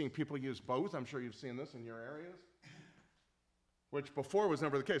 You've seen people use both. I'm sure you've seen this in your areas, which before was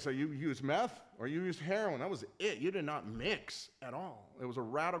never the case. So you use meth or you use heroin. That was it. You did not mix at all. It was a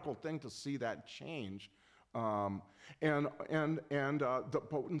radical thing to see that change. And the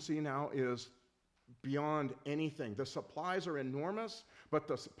potency now is beyond anything. The supplies are enormous, but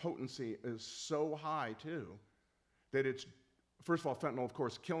the potency is so high too that it's, first of all, fentanyl, of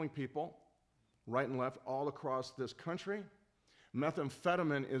course, killing people right and left all across this country.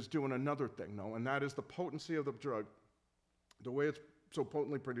 Methamphetamine is doing another thing, though, and that is the potency of the drug. The way it's so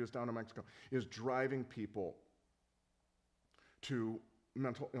potently produced down in Mexico is driving people to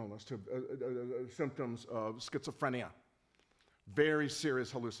mental illness, to symptoms of schizophrenia, very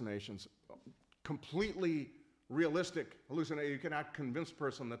serious hallucinations, completely realistic hallucination. You cannot convince a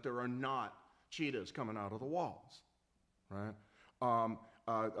person that there are not cheetahs coming out of the walls, right?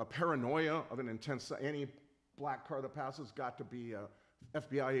 A paranoia of an intense, any black car that passes got to be a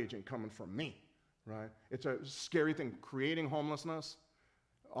FBI agent coming from me. Right? It's a scary thing, creating homelessness.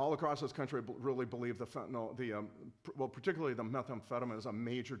 All across this country really believe the fentanyl, well, particularly the methamphetamine is a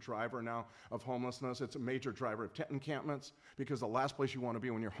major driver now of homelessness. It's a major driver of tent encampments, because the last place you want to be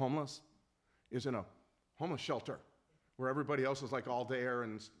when you're homeless is in a homeless shelter where everybody else is like all there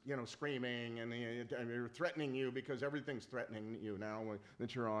and screaming and they're threatening you, because everything's threatening you now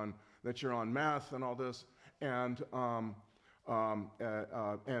that you're on meth and all this. And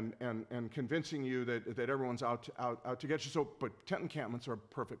convincing you that everyone's out to get you. So, but tent encampments are a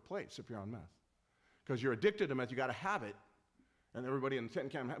perfect place if you're on meth, because you're addicted to meth. You got to have it, and everybody in the tent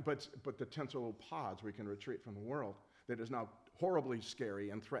encampment. But the tents are little pods where you can retreat from the world that is now horribly scary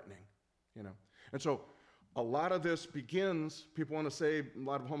and threatening, And so, a lot of this begins. People want to say a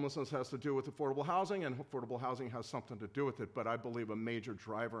lot of homelessness has to do with affordable housing, and affordable housing has something to do with it. But I believe a major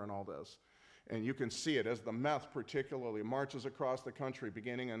driver in all this. And you can see it as the meth particularly marches across the country,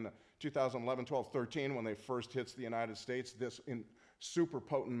 beginning in 2011, 12, 13, when they first hits the United States, this super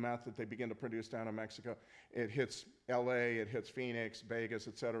potent meth that they begin to produce down in Mexico. It hits LA, it hits Phoenix, Vegas,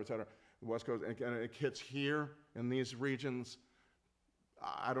 et cetera, the West Coast, and it hits here in these regions.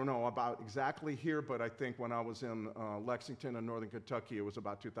 I don't know about exactly here, but I think when I was in Lexington and Northern Kentucky, it was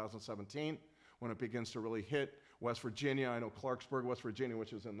about 2017 when it begins to really hit West Virginia. I know Clarksburg, West Virginia,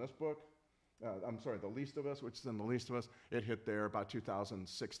 which is in this book, The Least of Us, which is in The Least of Us. It hit there about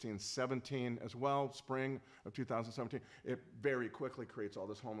 2016, 17 as well, spring of 2017. It very quickly creates all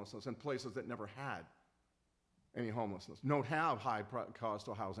this homelessness in places that never had any homelessness, don't have high cost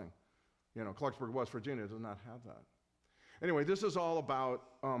of housing. You know, Clarksburg, West Virginia does not have that. Anyway, this is all about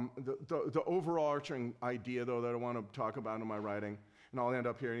the overarching idea, though, that I want to talk about in my writing, and I'll end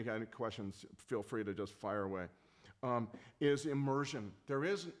up here. If you got any questions, feel free to just fire away. Is immersion.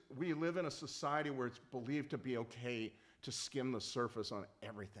 We live in a society where it's believed to be okay to skim the surface on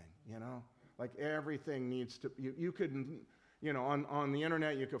everything, you know? Like everything needs to, you could, you know, on the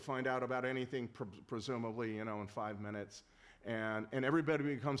internet you could find out about anything presumably, you know, in 5 minutes. And everybody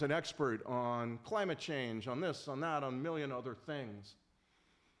becomes an expert on climate change, on this, on that, on a million other things.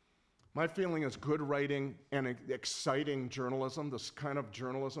 My feeling is good writing and exciting journalism, this kind of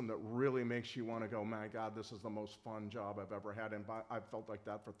journalism that really makes you want to go, my God, this is the most fun job I've ever had, and I've felt like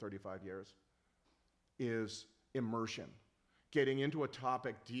that for 35 years, is immersion. Getting into a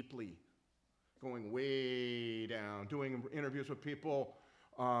topic deeply, going way down, doing interviews with people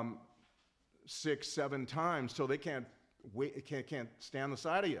 6, 7 times till they can't stand the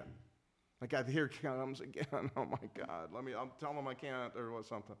sight of you. Like, here it comes again. Oh my God, I'll tell them I can't or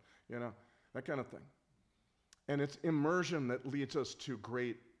something, you know, that kind of thing. And it's immersion that leads us to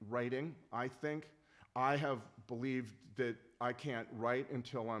great writing, I think. I have believed that I can't write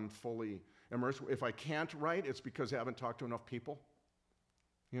until I'm fully immersed. If I can't write, it's because I haven't talked to enough people,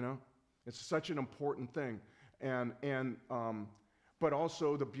 you know? It's such an important thing. But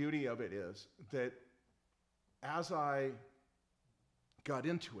also the beauty of it is that as I got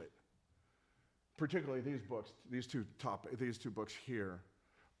into it, particularly these books, these two books here,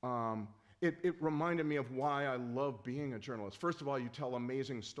 it reminded me of why I love being a journalist. First of all, you tell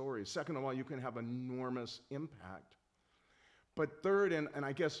amazing stories. Second of all, you can have enormous impact. But third, and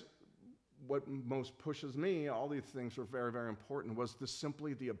I guess what most pushes me, all these things were very, very important, was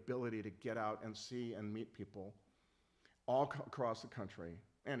simply the ability to get out and see and meet people all across the country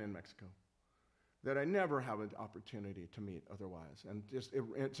and in Mexico that I never have an opportunity to meet otherwise. And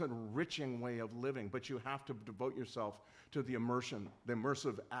it's an enriching way of living, but you have to devote yourself to the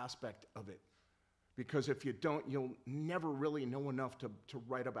immersive aspect of it. Because if you don't, you'll never really know enough to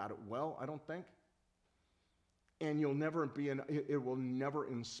write about it well, I don't think. And you'll never it will never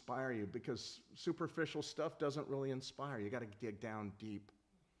inspire you, because superficial stuff doesn't really inspire. You gotta dig down deep.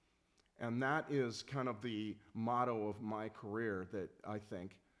 And that is kind of the motto of my career that I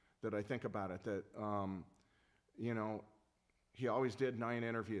think about it, that, you know, he always did 9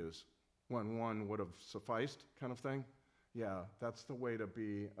 interviews when one would have sufficed, kind of thing. Yeah, that's the way to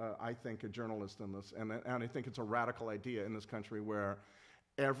be, I think, a journalist in this. And I think it's a radical idea in this country where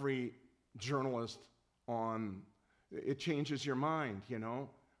every journalist it changes your mind, you know?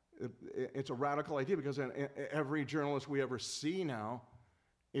 It's a radical idea because every journalist we ever see now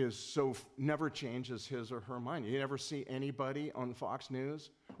never changes his or her mind. You never see anybody on Fox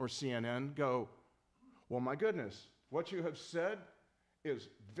News or CNN go, well, my goodness, what you have said is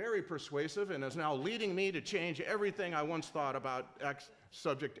very persuasive and is now leading me to change everything I once thought about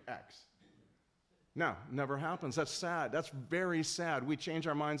subject X. No, never happens. That's sad. That's very sad. We change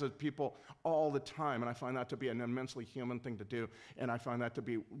our minds as people all the time, and I find that to be an immensely human thing to do, and I find that to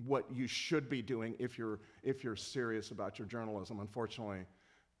be what you should be doing if you're serious about your journalism. Unfortunately,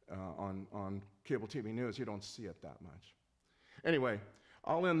 on cable TV news, you don't see it that much. Anyway,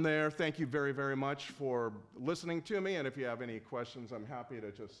 I'll end there. Thank you very, very much for listening to me, and if you have any questions, I'm happy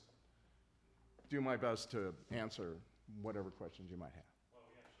to just do my best to answer whatever questions you might have.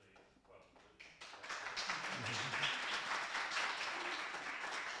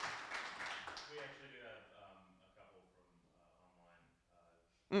 We actually do have a couple from online.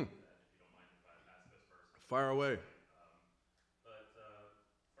 If you don't mind if I ask this first. Fire away.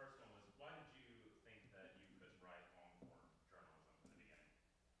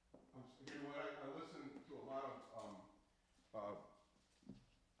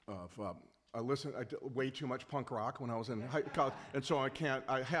 I did way too much punk rock when I was in college, and so I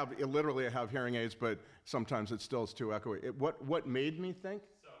have hearing aids, but sometimes it still is too echoey. What made me think?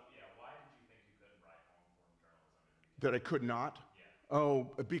 So, yeah, why did you think you couldn't write long-form journalism? That I could not? Yeah.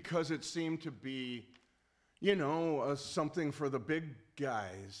 Oh, because it seemed to be, you know, something for the big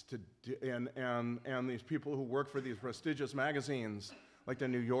guys to do, and these people who work for these prestigious magazines, like the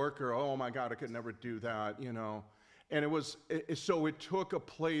New Yorker. Oh my God, I could never do that, you know. And so it took a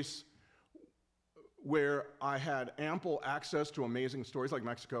place where I had ample access to amazing stories like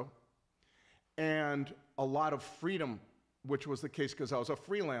Mexico, and a lot of freedom, which was the case because I was a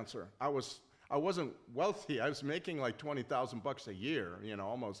freelancer. I wasn't wealthy. I was making like $20,000 a year, you know,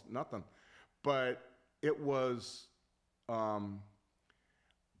 almost nothing. but it was, I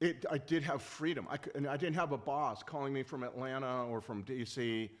did have freedom. And I didn't have a boss calling me from Atlanta or from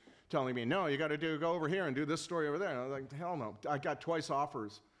DC telling me, no, you got to go over here and do this story over there. And I was like, hell no. I got twice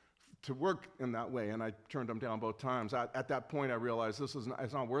offers to work in that way, and I turned them down both times. At that point, I realized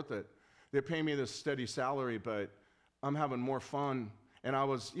it's not worth it. They pay me this steady salary, but I'm having more fun. And I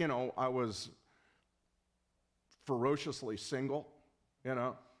was ferociously single,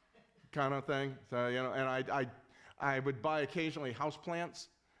 kind of thing. So, and I would buy occasionally houseplants,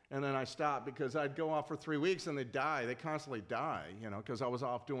 and then I stopped because I'd go off for 3 weeks and they'd die. They constantly die, because I was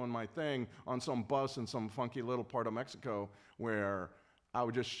off doing my thing on some bus in some funky little part of Mexico where I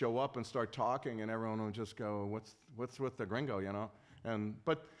would just show up and start talking, and everyone would just go, "What's with the gringo?"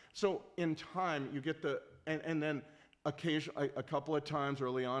 But so in time you get and then occasionally a couple of times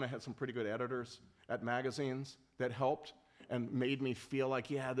early on I had some pretty good editors at magazines that helped and made me feel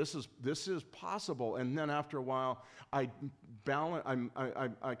like, yeah, this is possible. And then after a while, I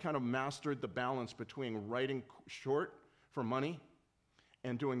kind of mastered the balance between writing short for money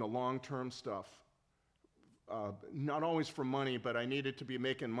and doing the long-term stuff. Not always for money, but I needed to be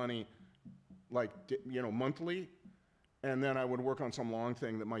making money monthly. And then I would work on some long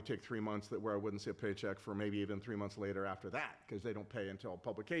thing that might take 3 months where I wouldn't see a paycheck for maybe even 3 months later after that, because they don't pay until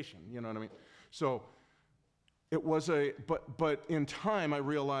publication, you know what I mean? So it was but in time I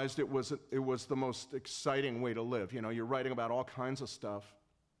realized it was the most exciting way to live. You're writing about all kinds of stuff.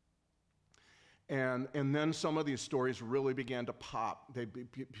 And then some of these stories really began to pop.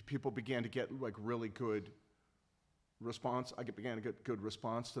 People began to get really good response. I began to get good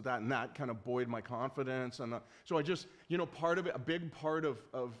response to that, and that kind of buoyed my confidence. And so I just, part of it, a big part of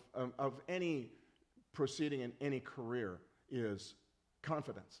any proceeding in any career is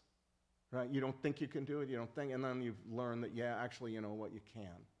confidence, right? You don't think you can do it, you don't think, and then you've learned that, yeah, actually, you know what, you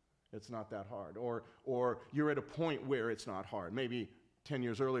can. It's not that hard. Or you're at a point where it's not hard. Maybe 10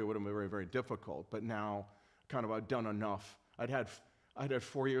 years earlier it would have been very, very difficult, but now kind of I've done enough. I'd had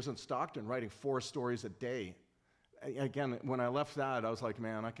 4 years in Stockton writing 4 stories a day. Again, when I left that, I was like,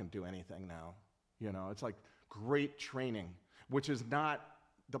 man, I can do anything now. It's like great training, which is not,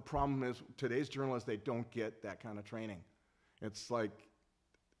 the problem is today's journalists, they don't get that kind of training. It's like,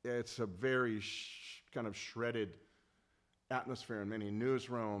 it's a very kind of shredded atmosphere in many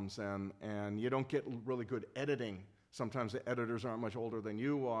newsrooms, and you don't get really good editing. Sometimes the editors aren't much older than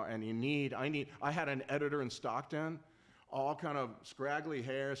you are, and I had an editor in Stockton, all kind of scraggly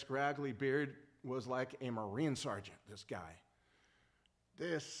hair, scraggly beard, was like a Marine sergeant, this guy.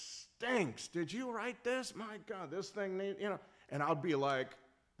 This stinks. Did you write this? My God, this thing needs, And I'd be like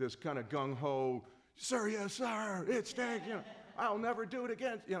this kind of gung-ho, sir, yes, sir, it stinks, I'll never do it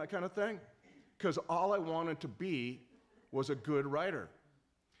again, kind of thing. Because all I wanted to be was a good writer.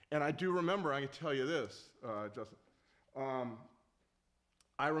 And I do remember, I can tell you this, Justin.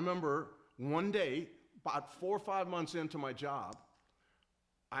 I remember one day, about 4 or 5 months into my job,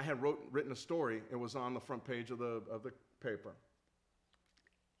 I had written a story. It was on the front page of the paper.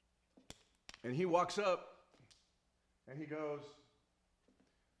 And he walks up, and he goes,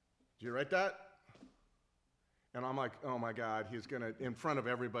 "Did you write that?" And I'm like, oh my God, he's gonna, in front of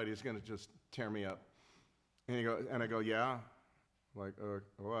everybody, he's gonna just tear me up. And I go, yeah. I'm like,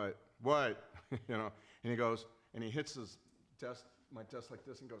 what? And he goes, and he hits my desk like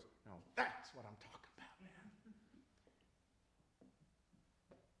this, and goes, "Now that's what I'm talking about, man."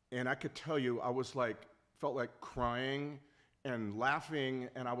 And I could tell you, felt like crying and laughing,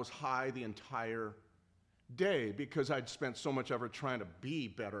 and I was high the entire day because I'd spent so much effort trying to be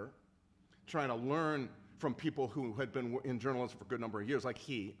better, trying to learn from people who had been in journalism for a good number of years, like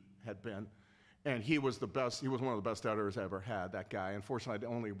he had been. And he was the best, he was one of the best editors I ever had, that guy. Unfortunately,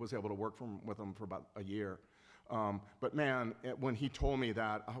 I only was able to work with him for about a year. But man, when he told me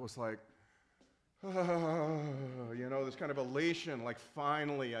that, I was like, this kind of elation, like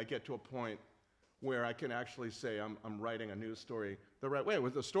finally I get to a point where I can actually say I'm writing a news story the right way.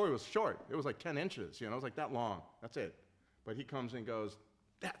 The story was short. It was like 10 inches, it was like that long. That's it. But he comes and goes,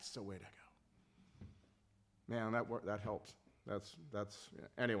 "That's the way to go." Man, that helps.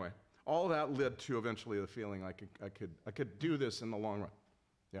 Anyway, all that led to eventually the feeling I could do this in the long run.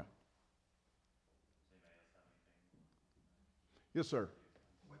 Yeah. Yes, sir.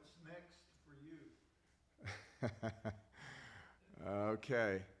 What's next for you?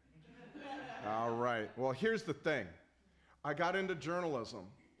 Okay. All right. Well, here's the thing. I got into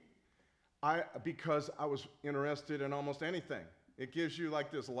journalism because I was interested in almost anything. It gives you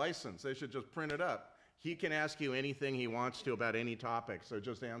like this license. They should just print it up. He can ask you anything he wants to about any topic, so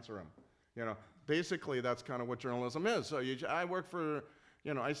just answer him. Basically that's kind of what journalism is. So I work for,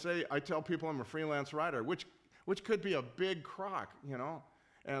 You know, I tell people I'm a freelance writer, which could be a big crock, you know.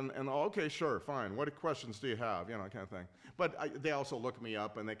 And okay, sure, fine. What questions do you have? You know, kind of thing. But they also look me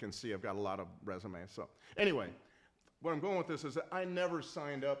up and they can see I've got a lot of resumes. So anyway, what I'm going with this is that I never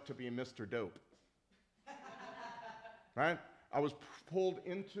signed up to be Mr. Dope. Right? I was pulled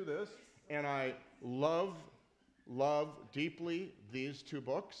into this, and I love deeply these two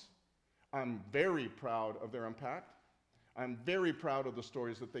books. I'm very proud of their impact. I'm very proud of the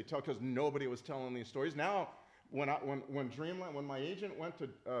stories that they tell, because nobody was telling these stories. Now, when my agent went to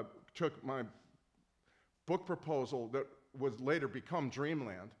took my book proposal that was later become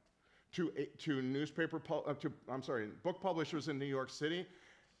Dreamland to book publishers in New York City,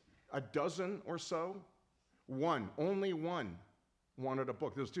 a dozen or so, only one wanted a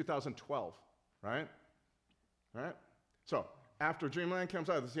book. This was 2012, right? Right? So after Dreamland comes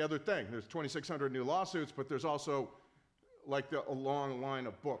out, that's the other thing. There's 2,600 new lawsuits, but there's also like a long line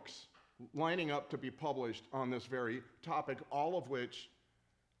of books lining up to be published on this very topic, all of which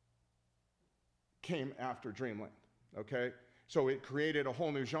came after Dreamland, okay? So it created a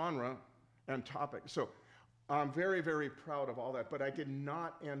whole new genre and topic. So I'm very, very proud of all that, but I did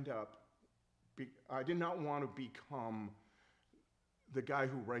not I did not want to become the guy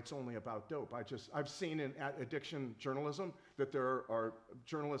who writes only about dope. I've seen in addiction journalism that there are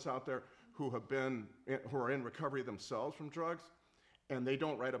journalists out there who are in recovery themselves from drugs, and they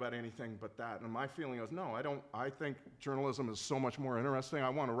don't write about anything but that. And my feeling is, no, I think journalism is so much more interesting. I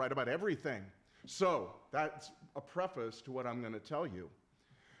want to write about everything. So that's a preface to what I'm going to tell you,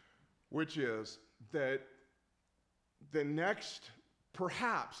 which is that the next,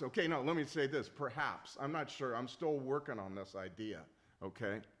 perhaps, okay, no, let me say this, perhaps, I'm not sure, I'm still working on this idea,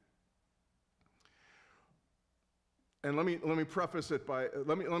 okay? And let me preface it by,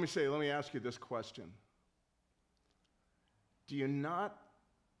 let me ask you this question. Do you not,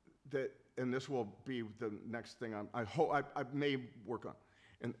 and this will be the next thing I hope, I may work on,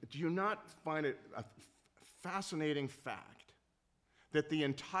 and do you not find it a fascinating fact that the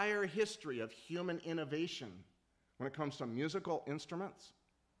entire history of human innovation when it comes to musical instruments,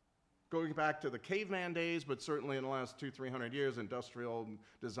 going back to the caveman days, but certainly in the last 200-300 years, industrial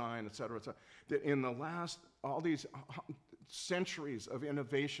design, et cetera, that in the last, all these centuries of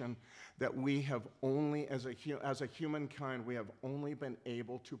innovation, that we have only, as a humankind, we have only been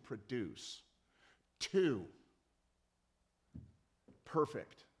able to produce two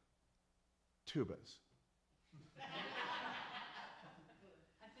perfect tubas. I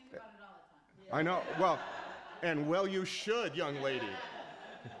think about it all the time. I know, well, and well you should, young lady.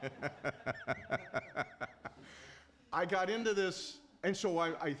 I got into this, and so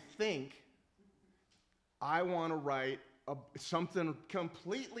I think I want to write something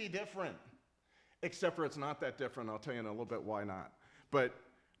completely different, except for it's not that different. I'll tell you in a little bit why not. But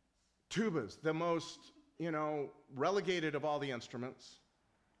tubas, the most, relegated of all the instruments.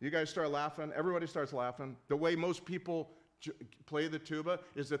 You guys start laughing. Everybody starts laughing. The way most people play the tuba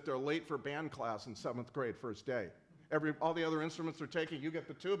is that they're late for band class in 7th grade, first day. All the other instruments they're taking, you get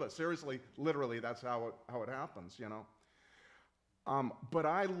the tuba. Seriously, literally, that's how it happens, But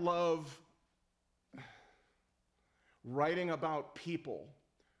I love writing about people.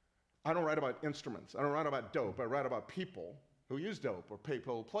 I don't write about instruments. I don't write about dope. I write about people who use dope or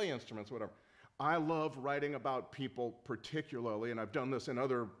people who play instruments, whatever. I love writing about people particularly, and I've done this in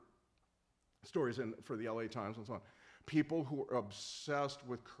other stories for the LA Times and so on, people who are obsessed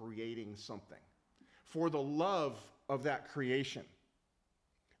with creating something for the love of that creation.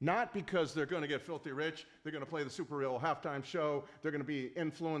 Not because they're going to get filthy rich, they're going to play the Super Real halftime show, they're going to be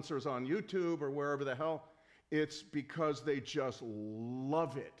influencers on YouTube or wherever the hell. It's because they just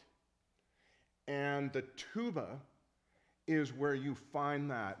love it. And the tuba is where you find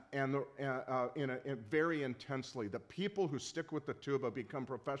that, and very intensely. The people who stick with the tuba, become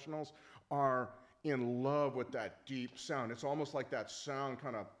professionals, are in love with that deep sound. It's almost like that sound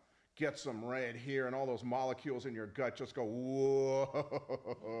kind of gets them right here, and all those molecules in your gut just go, whoa,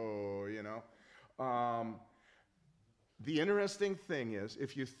 The interesting thing is,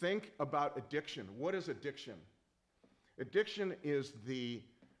 if you think about addiction, what is addiction? Addiction is the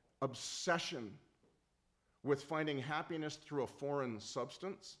obsession with finding happiness through a foreign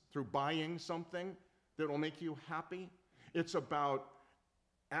substance, through buying something that will make you happy. It's about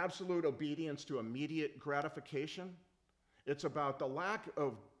absolute obedience to immediate gratification. It's about the lack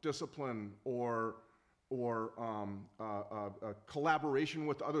of discipline or collaboration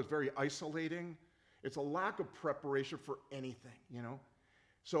with others, very isolating. It's a lack of preparation for anything,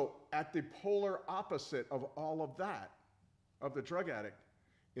 So at the polar opposite of all of that, of the drug addict,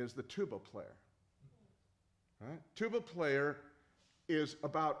 is the tuba player. Right? Tuba player is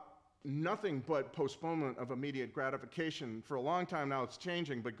about nothing but postponement of immediate gratification. For a long time now it's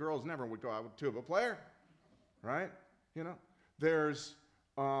changing, but girls never would go out with a tuba player, right? You know, there's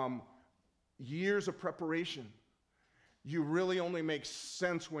years of preparation. You really only make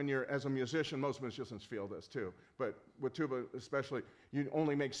sense when you're, as a musician, most musicians feel this too, but with tuba especially, you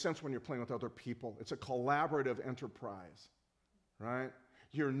only make sense when you're playing with other people. It's a collaborative enterprise, right?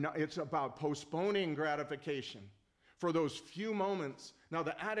 It's about postponing gratification for those few moments. Now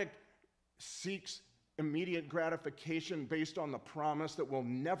the addict seeks immediate gratification based on the promise that will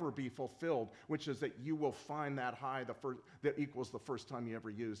never be fulfilled, which is that you will find that high that equals the first time you ever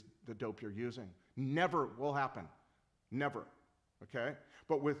used the dope you're using. Never will happen. Never, okay?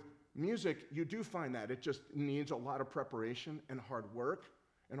 But with music, you do find that. It just needs a lot of preparation and hard work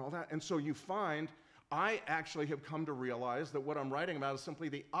and all that. And so you find, I actually have come to realize that what I'm writing about is simply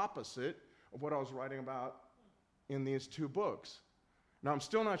the opposite of what I was writing about in these two books. Now, I'm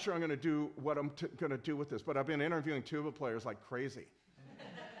still not sure I'm going to do what I'm going to do with this, but I've been interviewing tuba players like crazy,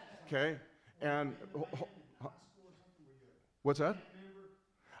 okay? And what's that?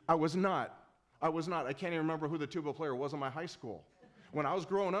 I was not. I can't even remember who the tuba player was in my high school. When I was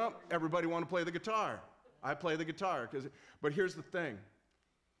growing up, everybody wanted to play the guitar. I play the guitar, but here's the thing.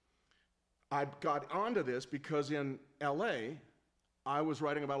 I got onto this because in LA, I was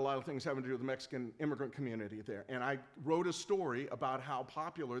writing about a lot of things having to do with the Mexican immigrant community there. And I wrote a story about how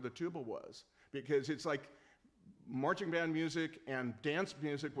popular the tuba was, because it's like marching band music and dance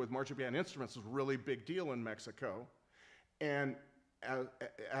music with marching band instruments is a really big deal in Mexico. And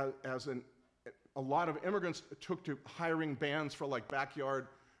a lot of immigrants took to hiring bands for like backyard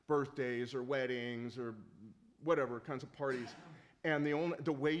birthdays or weddings or whatever kinds of parties. And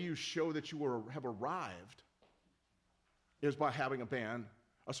the way you show that you have arrived is by having a band,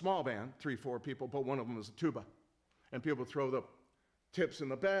 a small band, 3-4 people, but one of them is a tuba. And people throw the tips in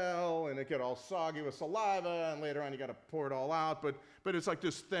the bell, and it get all soggy with saliva, and later on you gotta pour it all out, but it's like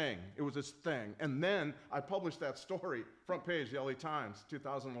this thing. It was this thing. And then I published that story, front page, the LA Times,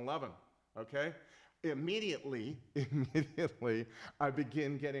 2011, okay? Immediately, I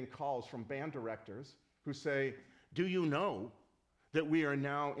begin getting calls from band directors who say, do you know that we are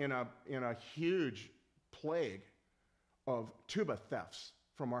now in a huge plague of tuba thefts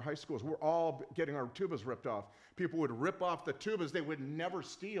from our high schools? We're all getting our tubas ripped off. People would rip off the tubas. They would never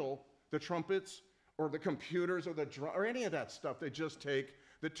steal the trumpets or the computers or the drum or any of that stuff. They just take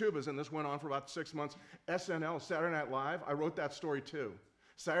the tubas. And this went on for about 6 months. SNL, Saturday Night Live, I wrote that story too.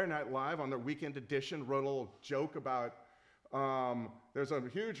 Saturday Night Live on their weekend edition wrote a little joke about there's a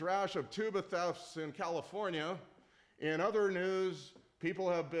huge rash of tuba thefts in California. In other news, people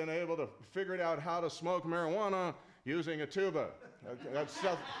have been able to figure out how to smoke marijuana using a tuba.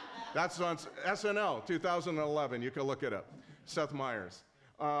 That's on SNL, 2011. You can look it up. Seth Meyers.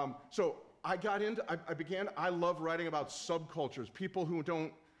 So I love writing about subcultures, people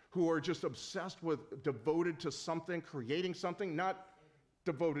who are just obsessed with, devoted to something, creating something, not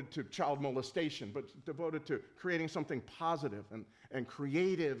devoted to child molestation, but devoted to creating something positive and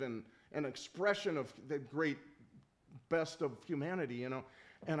creative and an expression of the great best of humanity, you know.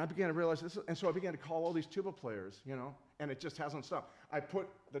 And I began to realize this, and so I began to call all these tuba players, you know, and it just hasn't stopped. I put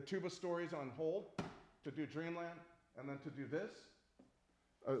the tuba stories on hold to do Dreamland and then to do this,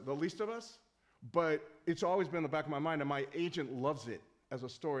 The Least of Us, but it's always been in the back of my mind, and my agent loves it as a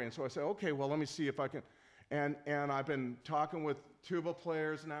story, and so I said, okay, well, let me see if I can, and I've been talking with tuba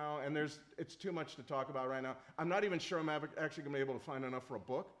players now, and it's too much to talk about right now. I'm not even sure I'm actually gonna be able to find enough for a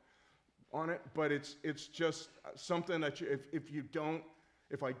book on it, but it's just something that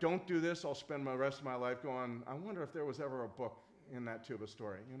if I don't do this, I'll spend the rest of my life going, I wonder if there was ever a book in that tuba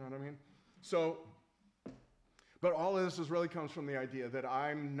story, you know what I mean? So, but all of this really comes from the idea that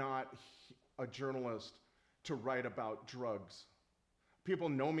I'm not a journalist to write about drugs. People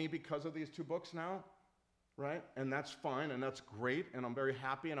know me because of these two books now, right? And that's fine, and that's great, and I'm very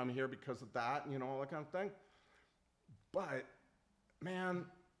happy, and I'm here because of that, you know, all that kind of thing. But, man,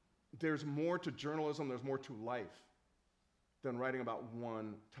 there's more to journalism, there's more to life than writing about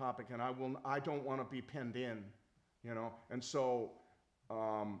one topic, and I don't want to be penned in, you know. And so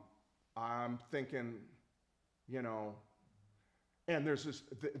I'm thinking, you know, and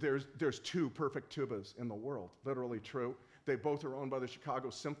there's two perfect tubas in the world, literally true. They both are owned by the Chicago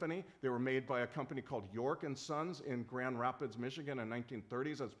Symphony. They were made by a company called York and Sons in Grand Rapids, Michigan in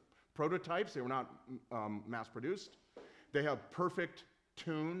 1930s as prototypes. They were not mass produced. They have perfect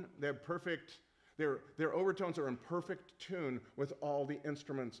tune. They have perfect, their overtones are in perfect tune with all the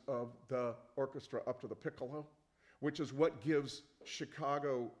instruments of the orchestra up to the piccolo, which is what gives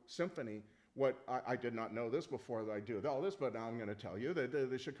Chicago Symphony I did not know this before that I do all this, but now I'm going to tell you that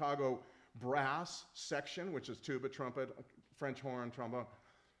the Chicago brass section, which is tuba, trumpet, French horn, trombone,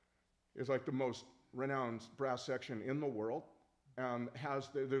 is like the most renowned brass section in the world.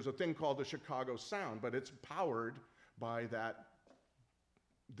 There's a thing called the Chicago Sound, but it's powered by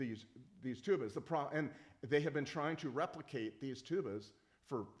these tubas. And they have been trying to replicate these tubas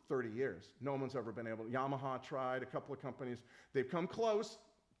for 30 years. No one's ever been able. Yamaha tried, a couple of companies. They've come close,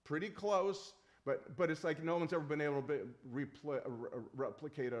 pretty close, but it's like no one's ever been able to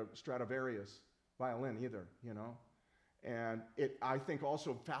replicate a Stradivarius violin either, you know? And I think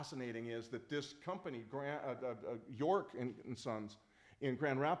also fascinating is that this company, York and Sons in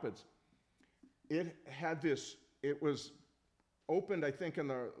Grand Rapids, it was opened, I think, in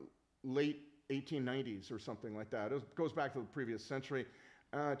the late 1890s or something like that. It goes back to the previous century,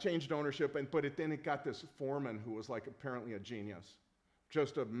 changed ownership, then it got this foreman who was like apparently a genius,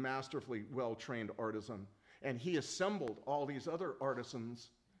 just a masterfully well-trained artisan. And he assembled all these other artisans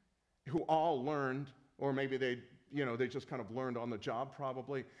who all learned, or maybe they just kind of learned on the job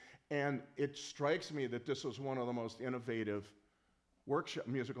probably. And it strikes me that this was one of the most innovative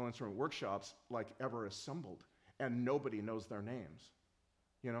musical instrument workshops like ever assembled. And nobody knows their names.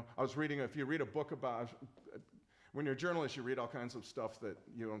 You know, I was reading, if you read a book about, when you're a journalist, you read all kinds of stuff that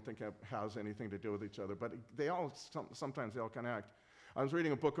you don't think has anything to do with each other, but sometimes they all connect. I was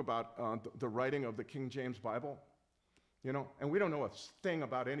reading a book about the writing of the King James Bible, you know, and we don't know a thing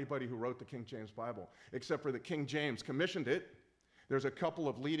about anybody who wrote the King James Bible, except for that King James commissioned it. There's a couple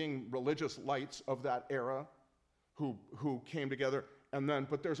of leading religious lights of that era who came together,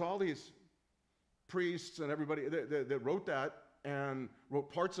 but there's all these priests and everybody that wrote that and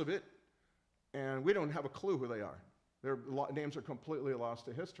wrote parts of it, and we don't have a clue who they are. Their names are completely lost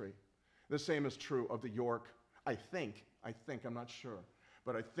to history. The same is true of the York, I think, I'm not sure,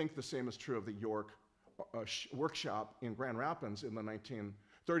 but I think the same is true of the York workshop in Grand Rapids in the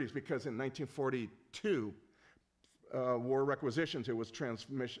 1930s, because in 1942, war requisitions, it was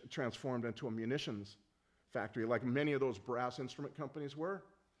transformed into a munitions factory, like many of those brass instrument companies were.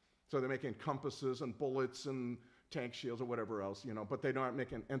 So they're making compasses and bullets and tank shields or whatever else, you know, but they're not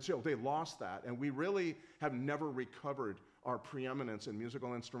making, and so they lost that. And we really have never recovered our preeminence in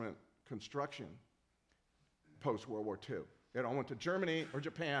musical instrument construction post-World War II. It all went to Germany or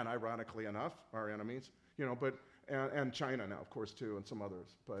Japan, ironically enough, our enemies, you know, and China now, of course, too, and some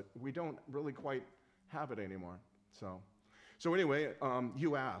others. But we don't really quite have it anymore. So anyway,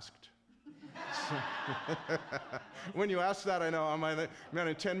 you asked. When you ask that, I know, man,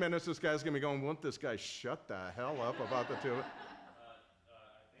 in 10 minutes, this guy's going to be going, won't this guy shut the hell up about the two? I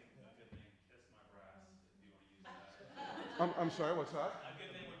think a good name, Kiss My Brass, if you want to use that. I'm sorry, what's that? A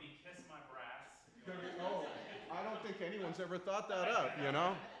good name would be Kiss My Brass. Oh, I don't think anyone's ever thought that up, you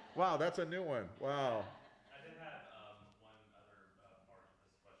know? Wow, that's a new one. Wow. I did have one other part of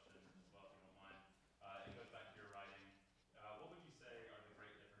this question as well, if you don't mind. It goes back to your writing. What would you say are the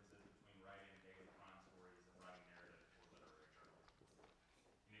great differences between writing daily crime stories and writing narrative or literary journalism?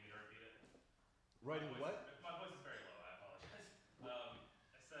 You need me to repeat it? Writing what? My voice is very low, I apologize.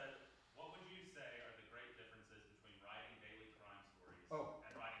 I said, what would you say are the great differences between writing daily crime stories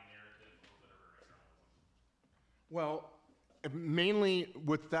and writing narrative or literary journalism? Well, mainly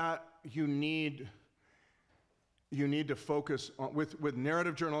with that, you need to focus on, with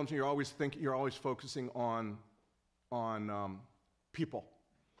narrative journalism, you're always focusing on people,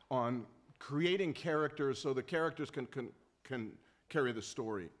 on creating characters so the characters can carry the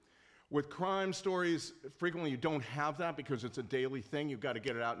story. With crime stories, frequently you don't have that because it's a daily thing. You've got to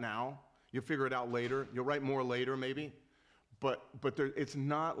get it out now. You figure it out later. You'll write more later, maybe. But it's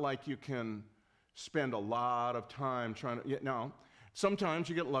not like you can spend a lot of time trying to, no. Sometimes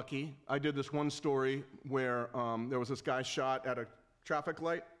you get lucky. I did this one story where there was this guy shot at a traffic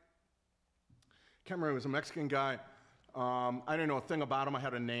light. Can't remember, he was a Mexican guy. I didn't know a thing about him. I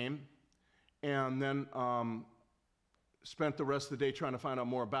had a name. And then spent the rest of the day trying to find out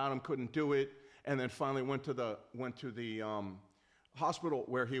more about him, couldn't do it, and then finally went to the hospital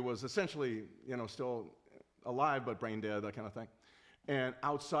where he was essentially, you know, still alive but brain dead, that kind of thing. And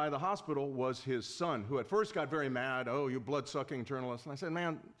outside the hospital was his son, who at first got very mad. Oh, you blood-sucking journalist. And I said,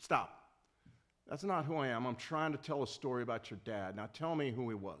 man, stop. That's not who I am. I'm trying to tell a story about your dad. Now tell me who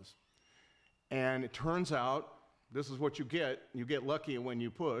he was. And it turns out, this is what you get. You get lucky when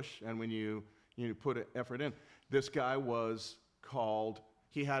you push and when you put effort in. This guy was called,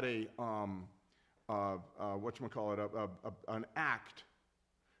 he had an act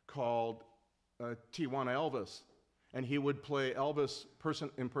called Tijuana Elvis. and he would play Elvis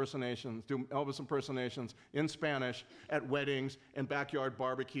impersonations, do Elvis impersonations in Spanish at weddings and backyard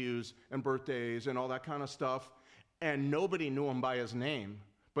barbecues and birthdays and all that kind of stuff. And nobody knew him by his name.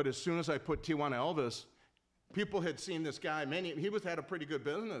 But as soon as I put Tijuana Elvis, people had seen this guy. He had a pretty good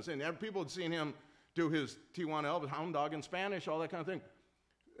business, and people had seen him do his Tijuana Elvis, hound dog in Spanish, all that kind of thing,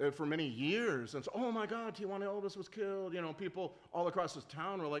 for many years. And so, oh my God, Tijuana Elvis was killed. You know, people all across this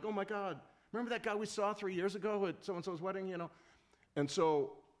town were like, oh my God, remember that guy we saw 3 years ago at so-and-so's wedding, you know? And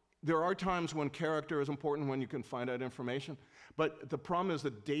so there are times when character is important, when you can find out information. But the problem is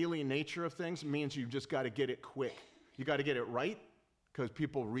the daily nature of things means you just got to get it quick. You got to get it right, because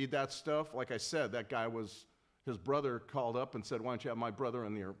people read that stuff. Like I said, that guy his brother called up and said, why don't you have my brother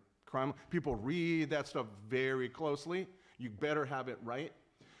in your crime? People read that stuff very closely. You better have it right.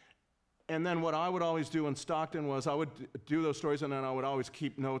 And then what I would always do in Stockton was I would do those stories, and then I would always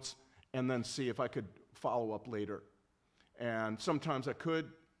keep notes and then see if I could follow up later. And sometimes I could,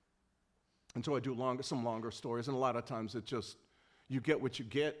 and so I do some longer stories, and a lot of times it's just, you get what you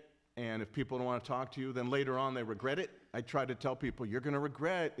get, and if people don't want to talk to you, then later on they regret it. I try to tell people, you're going to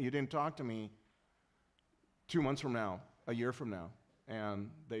regret you didn't talk to me 2 months from now, a year from now, and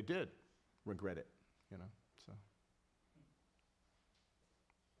they did regret it, you know, so.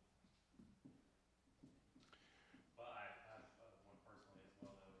 Well, I have one personally as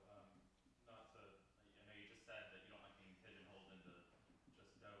well, though. Not to, I know you just said that you don't like being pigeonholed into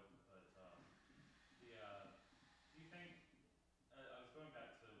just dope, but do you think, I was going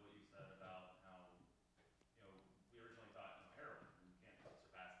back to what you said about how, you know, we originally thought, you know, heroin, and you can't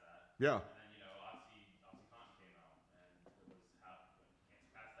surpass that. Yeah. And then, you know, OxyContin came out, and it was how, you can't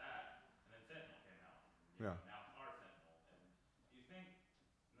surpass that. And then fentanyl came out, and, you Yeah. know, now our fentanyl. And do you think,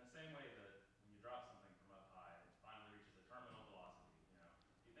 in the same way that when you drop something from up high, it finally reaches a terminal velocity, you know,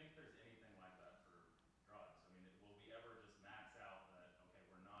 do you think there's anything like that for drugs? I mean, will we ever just max out that, okay,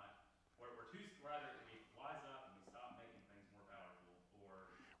 we're either we wise up and we stop making things more powerful, or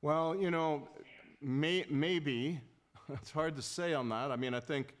Well, you know, maybe. It's hard to say on that. I mean, I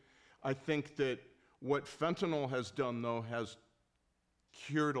think that what fentanyl has done, though, has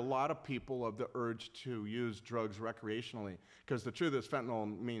cured a lot of people of the urge to use drugs recreationally. Because the truth is,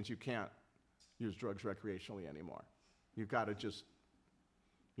 fentanyl means you can't use drugs recreationally anymore. You've got to just,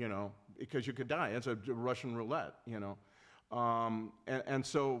 you know, because you could die. It's a Russian roulette, you know. And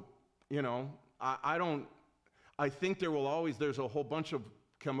so, you know, I think there's a whole bunch of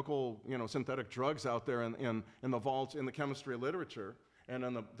chemical, you know, synthetic drugs out there in the vaults, in the chemistry literature, and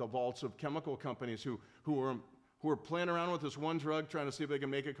in the vaults of chemical companies who are playing around with this one drug, trying to see if they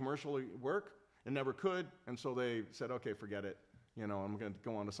can make it commercially work, and never could, and so they said, okay, forget it, you know, I'm going to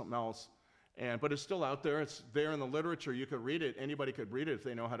go on to something else. But it's still out there. It's there in the literature. You could read it. Anybody could read it if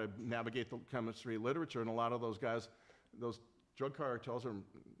they know how to navigate the chemistry literature, and a lot of those guys, those drug cartels are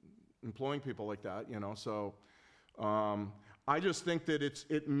employing people like that, you know, so I just think that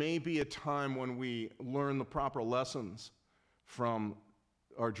it may be a time when we learn the proper lessons from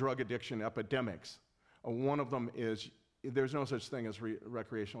our drug addiction epidemics. One of them is there's no such thing as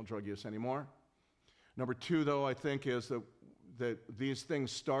recreational drug use anymore. Number two, though, I think is that these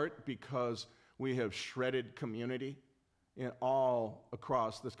things start because we have shredded community in all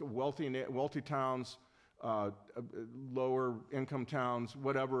across this wealthy towns, lower income towns,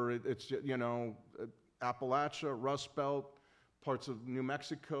 whatever. It's, you know, Appalachia, Rust Belt, parts of New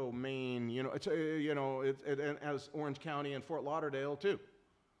Mexico, Maine, you know, it's, you know, it as Orange County and Fort Lauderdale too.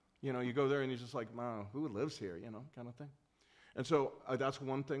 You know, you go there and you're just like, wow, who lives here, you know, kind of thing. And so that's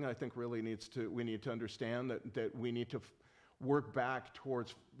one thing I think really we need to understand, that we need to work back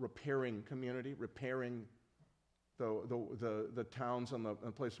towards repairing community, repairing the towns and the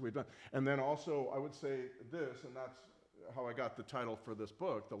places we've done. And then also I would say this, and that's how I got the title for this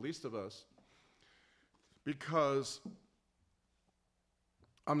book, The Least of Us, because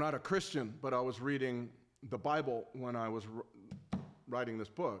I'm not a Christian, but I was reading the Bible when I was writing this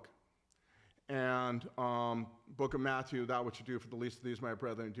book. And book of Matthew, that which you do for the least of these, my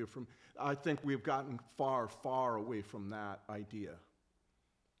brethren, you do for me. I think we've gotten far, far away from that idea.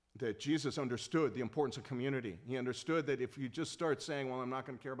 That Jesus understood the importance of community. He understood that if you just start saying, well, I'm not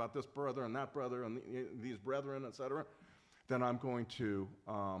going to care about this brother and that brother and these brethren, etc., then I'm going to,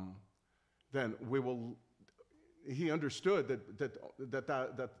 then we will. He understood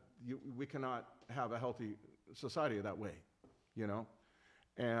that we cannot have a healthy society that way, you know.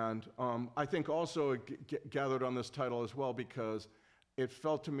 And I think also it gathered on this title as well because it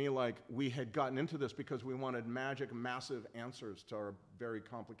felt to me like we had gotten into this because we wanted magic, massive answers to our very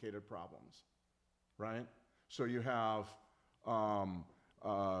complicated problems, right? So you have,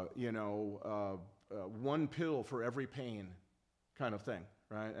 one pill for every pain kind of thing,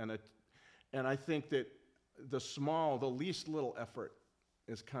 right? And I think that the least little effort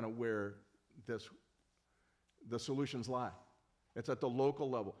is kind of where the solutions lie. It's at the local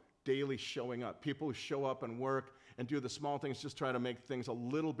level, daily showing up. People who show up and work and do the small things, just try to make things a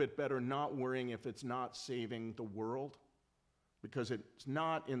little bit better, not worrying if it's not saving the world, because it's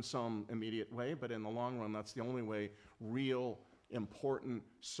not in some immediate way, but in the long run, that's the only way real, important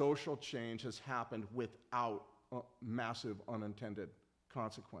social change has happened without massive unintended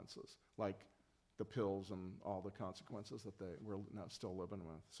consequences, like the pills and all the consequences that we're now still living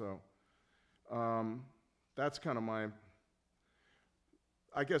with. So that's kind of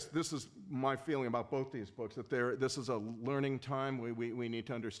I guess this is my feeling about both these books, that this is a learning time. We need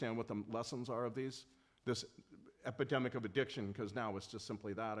to understand what the lessons are of this epidemic of addiction, because now it's just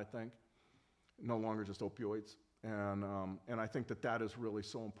simply that, I think. No longer just opioids. And I think that is really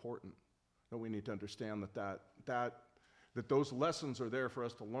so important, that we need to understand that those lessons are there for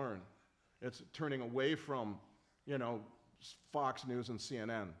us to learn. It's turning away from, Fox News and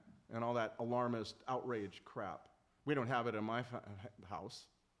CNN and all that alarmist outrage crap. We don't have it in my house.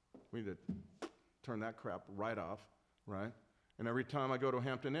 We need to turn that crap right off, right? And every time I go to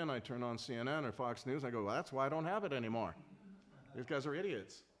Hampton Inn, I turn on CNN or Fox News, and I go, well, that's why I don't have it anymore. These guys are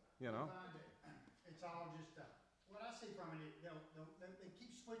idiots, It's all just, what I see from it, they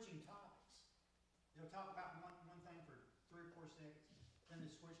keep switching topics. They'll talk about one thing for 3 or 4 seconds, then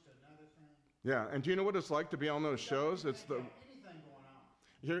they switch to another thing. Yeah, and do you know what it's like to be on those shows? It's anything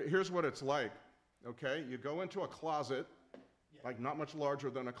going on. Here's what it's like, okay? You go into a closet, like not much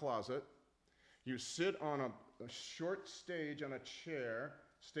larger than a closet. You sit on a short stage on a chair.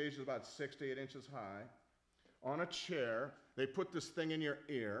 Stage is about 6 to 8 inches high. On a chair, they put this thing in your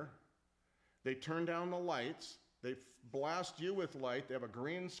ear. They turn down the lights. They blast you with light. They have a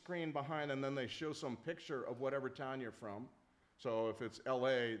green screen behind, and then they show some picture of whatever town you're from. So if it's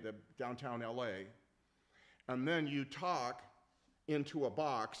LA, downtown LA. And then you talk into a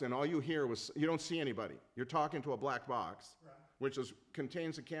box, and all you hear you don't see anybody. You're talking to a black box, right, which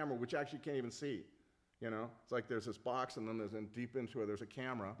contains a camera, which actually you can't even see. It's like there's this box, and then deep into it, there's a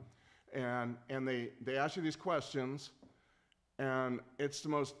camera. And they ask you these questions, and it's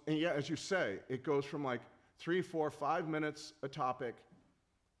and yeah, as you say, it goes from like 3, 4, 5 minutes a topic,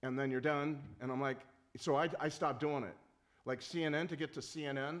 and then you're done. And I'm like, so I stopped doing it. Like CNN, to get to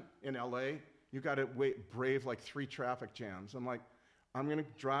CNN in LA, you got to brave like 3 traffic jams. I'm like, I'm going to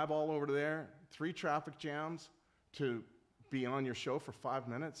drive all over there, 3 traffic jams to be on your show for 5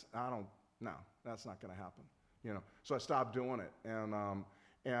 minutes? No, that's not going to happen. So I stopped doing it.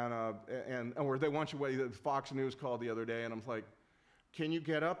 Or they want you, Fox News called the other day, and I'm like, can you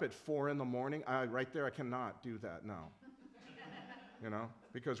get up at 4 in the morning? Right there, I cannot do that, no.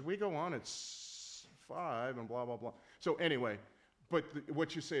 Because we go on at 5 and blah, blah, blah. So anyway, but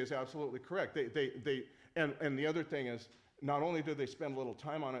what you say is absolutely correct. And the other thing is, not only do they spend a little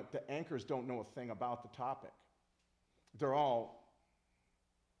time on it, the anchors don't know a thing about the topic. They're all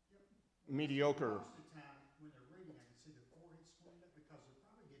mediocre. Most of the time, when they're reading, I can see their forehead squared up, because they're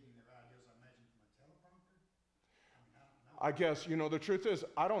probably getting their ideas, I imagine, from a teleprompter. I guess, the truth is,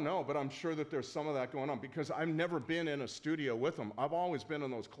 I don't know, but I'm sure that there's some of that going on, because I've never been in a studio with them. I've always been in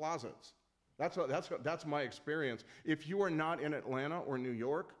those closets. That's my experience. If you are not in Atlanta or New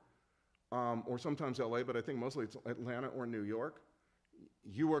York, or sometimes LA, but I think mostly it's Atlanta or New York,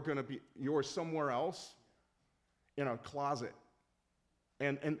 you're somewhere else in a closet.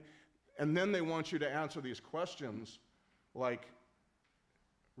 And then they want you to answer these questions, like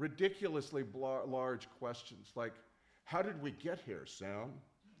ridiculously large questions, like, how did we get here, Sam?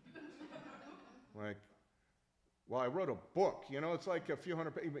 Like, well, I wrote a book. It's like a few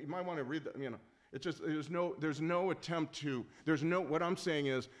hundred pages. You might want to read that. It's just, there's no attempt to, what I'm saying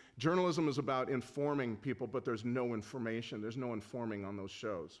is, journalism is about informing people, but there's no information. There's no informing on those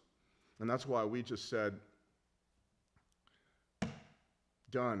shows. And that's why we just said,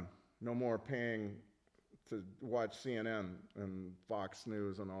 done. No more paying to watch CNN and Fox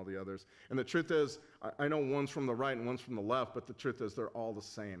News and all the others. And the truth is, I know one's from the right and one's from the left, but the truth is they're all the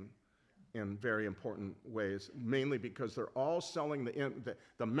same in very important ways, mainly because they're all selling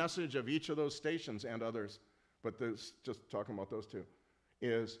the message of each of those stations and others, but just talking about those two,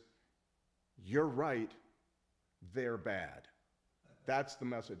 is you're right, they're bad. That's the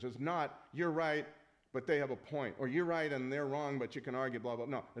message. It's not, you're right, but they have a point, or you're right and they're wrong, but you can argue, blah, blah.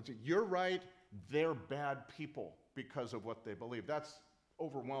 No, it's you're right, they're bad people because of what they believe. That's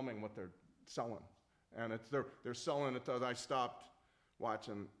overwhelming what they're selling. And they're selling it that I stopped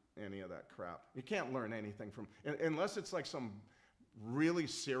watching any of that crap. You can't learn anything from, unless it's like some really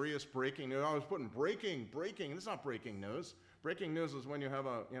serious breaking news. I was putting breaking. It's not breaking news. Breaking news is when you have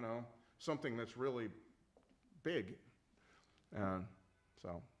something that's really big. And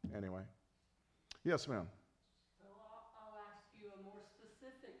so, anyway. Yes, ma'am. So I'll ask you a more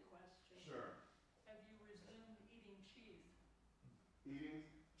specific question. Sure. Have you resumed eating cheese? Eating?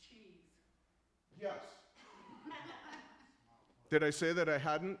 Cheese. Yes. Did I say that I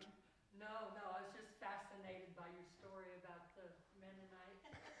hadn't? No, I was just fascinated by your story about the Mennonite.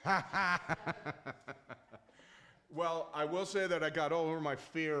 Well, I will say that I got over my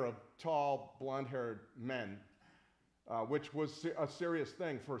fear of tall, blonde-haired men, which was a serious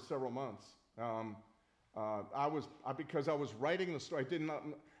thing for several months. Because I was writing the story.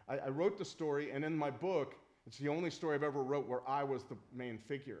 I wrote the story, and in my book, it's the only story I've ever wrote where I was the main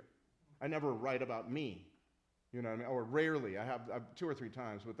figure. I never write about me, you know what I mean? Or rarely. I have 2 or 3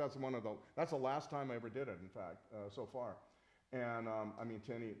 times, but that's the last time I ever did it, in fact, so far. And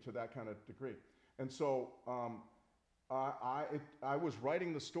to that kind of degree. And so I was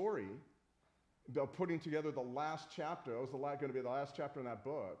writing the story, putting together the last chapter. It was going to be the last chapter in that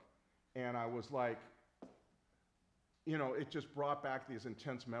book. And I was like, it just brought back these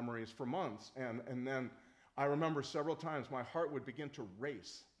intense memories for months. And then I remember several times my heart would begin to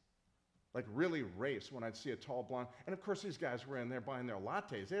race, like really race when I'd see a tall blonde. And of course, these guys were in there buying their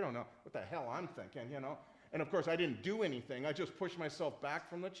lattes. They don't know what the hell I'm thinking, And of course, I didn't do anything. I just pushed myself back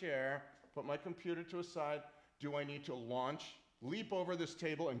from the chair, put my computer to a side. Do I need to leap over this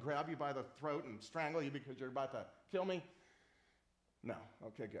table and grab you by the throat and strangle you because you're about to kill me? No.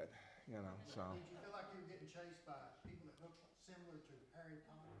 Okay, good. So. Did you feel like you were getting chased by people that looked similar to Harry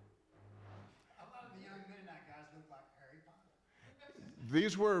Potter? A lot of the young Mennonite guys look like Harry Potter.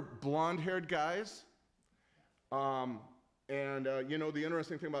 These were blonde-haired guys. The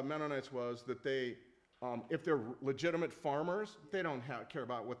interesting thing about Mennonites was that they, if they're legitimate farmers, they don't care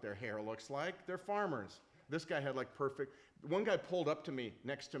about what their hair looks like. They're farmers. This guy had one guy pulled up to me,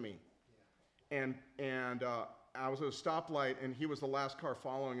 next to me, and I was at a stoplight, and he was the last car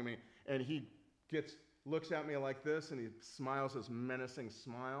following me, and he looks at me like this, and he smiles his menacing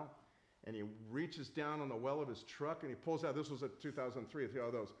smile, and he reaches down on the well of his truck, and he pulls out, this was at 2003,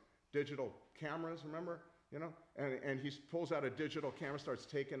 those digital cameras, remember? And he pulls out a digital camera, starts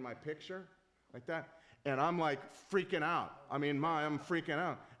taking my picture, like that, and I'm like freaking out. I'm freaking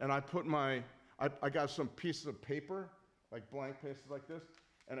out, and I got some pieces of paper, like blank pieces like this,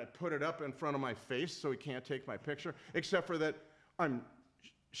 and I put it up in front of my face so he can't take my picture, except for that I'm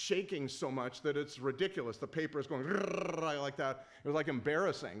shaking so much that it's ridiculous. The paper is going like that. It was like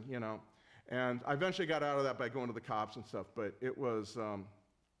embarrassing, And I eventually got out of that by going to the cops and stuff, but it was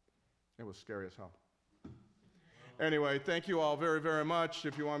scary as hell. Anyway, thank you all very, very much.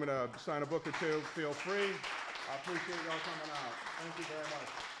 If you want me to sign a book or two, feel free. I appreciate y'all coming out. Thank you very much.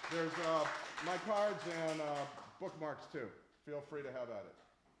 There's my cards and bookmarks too. Feel free to have at it.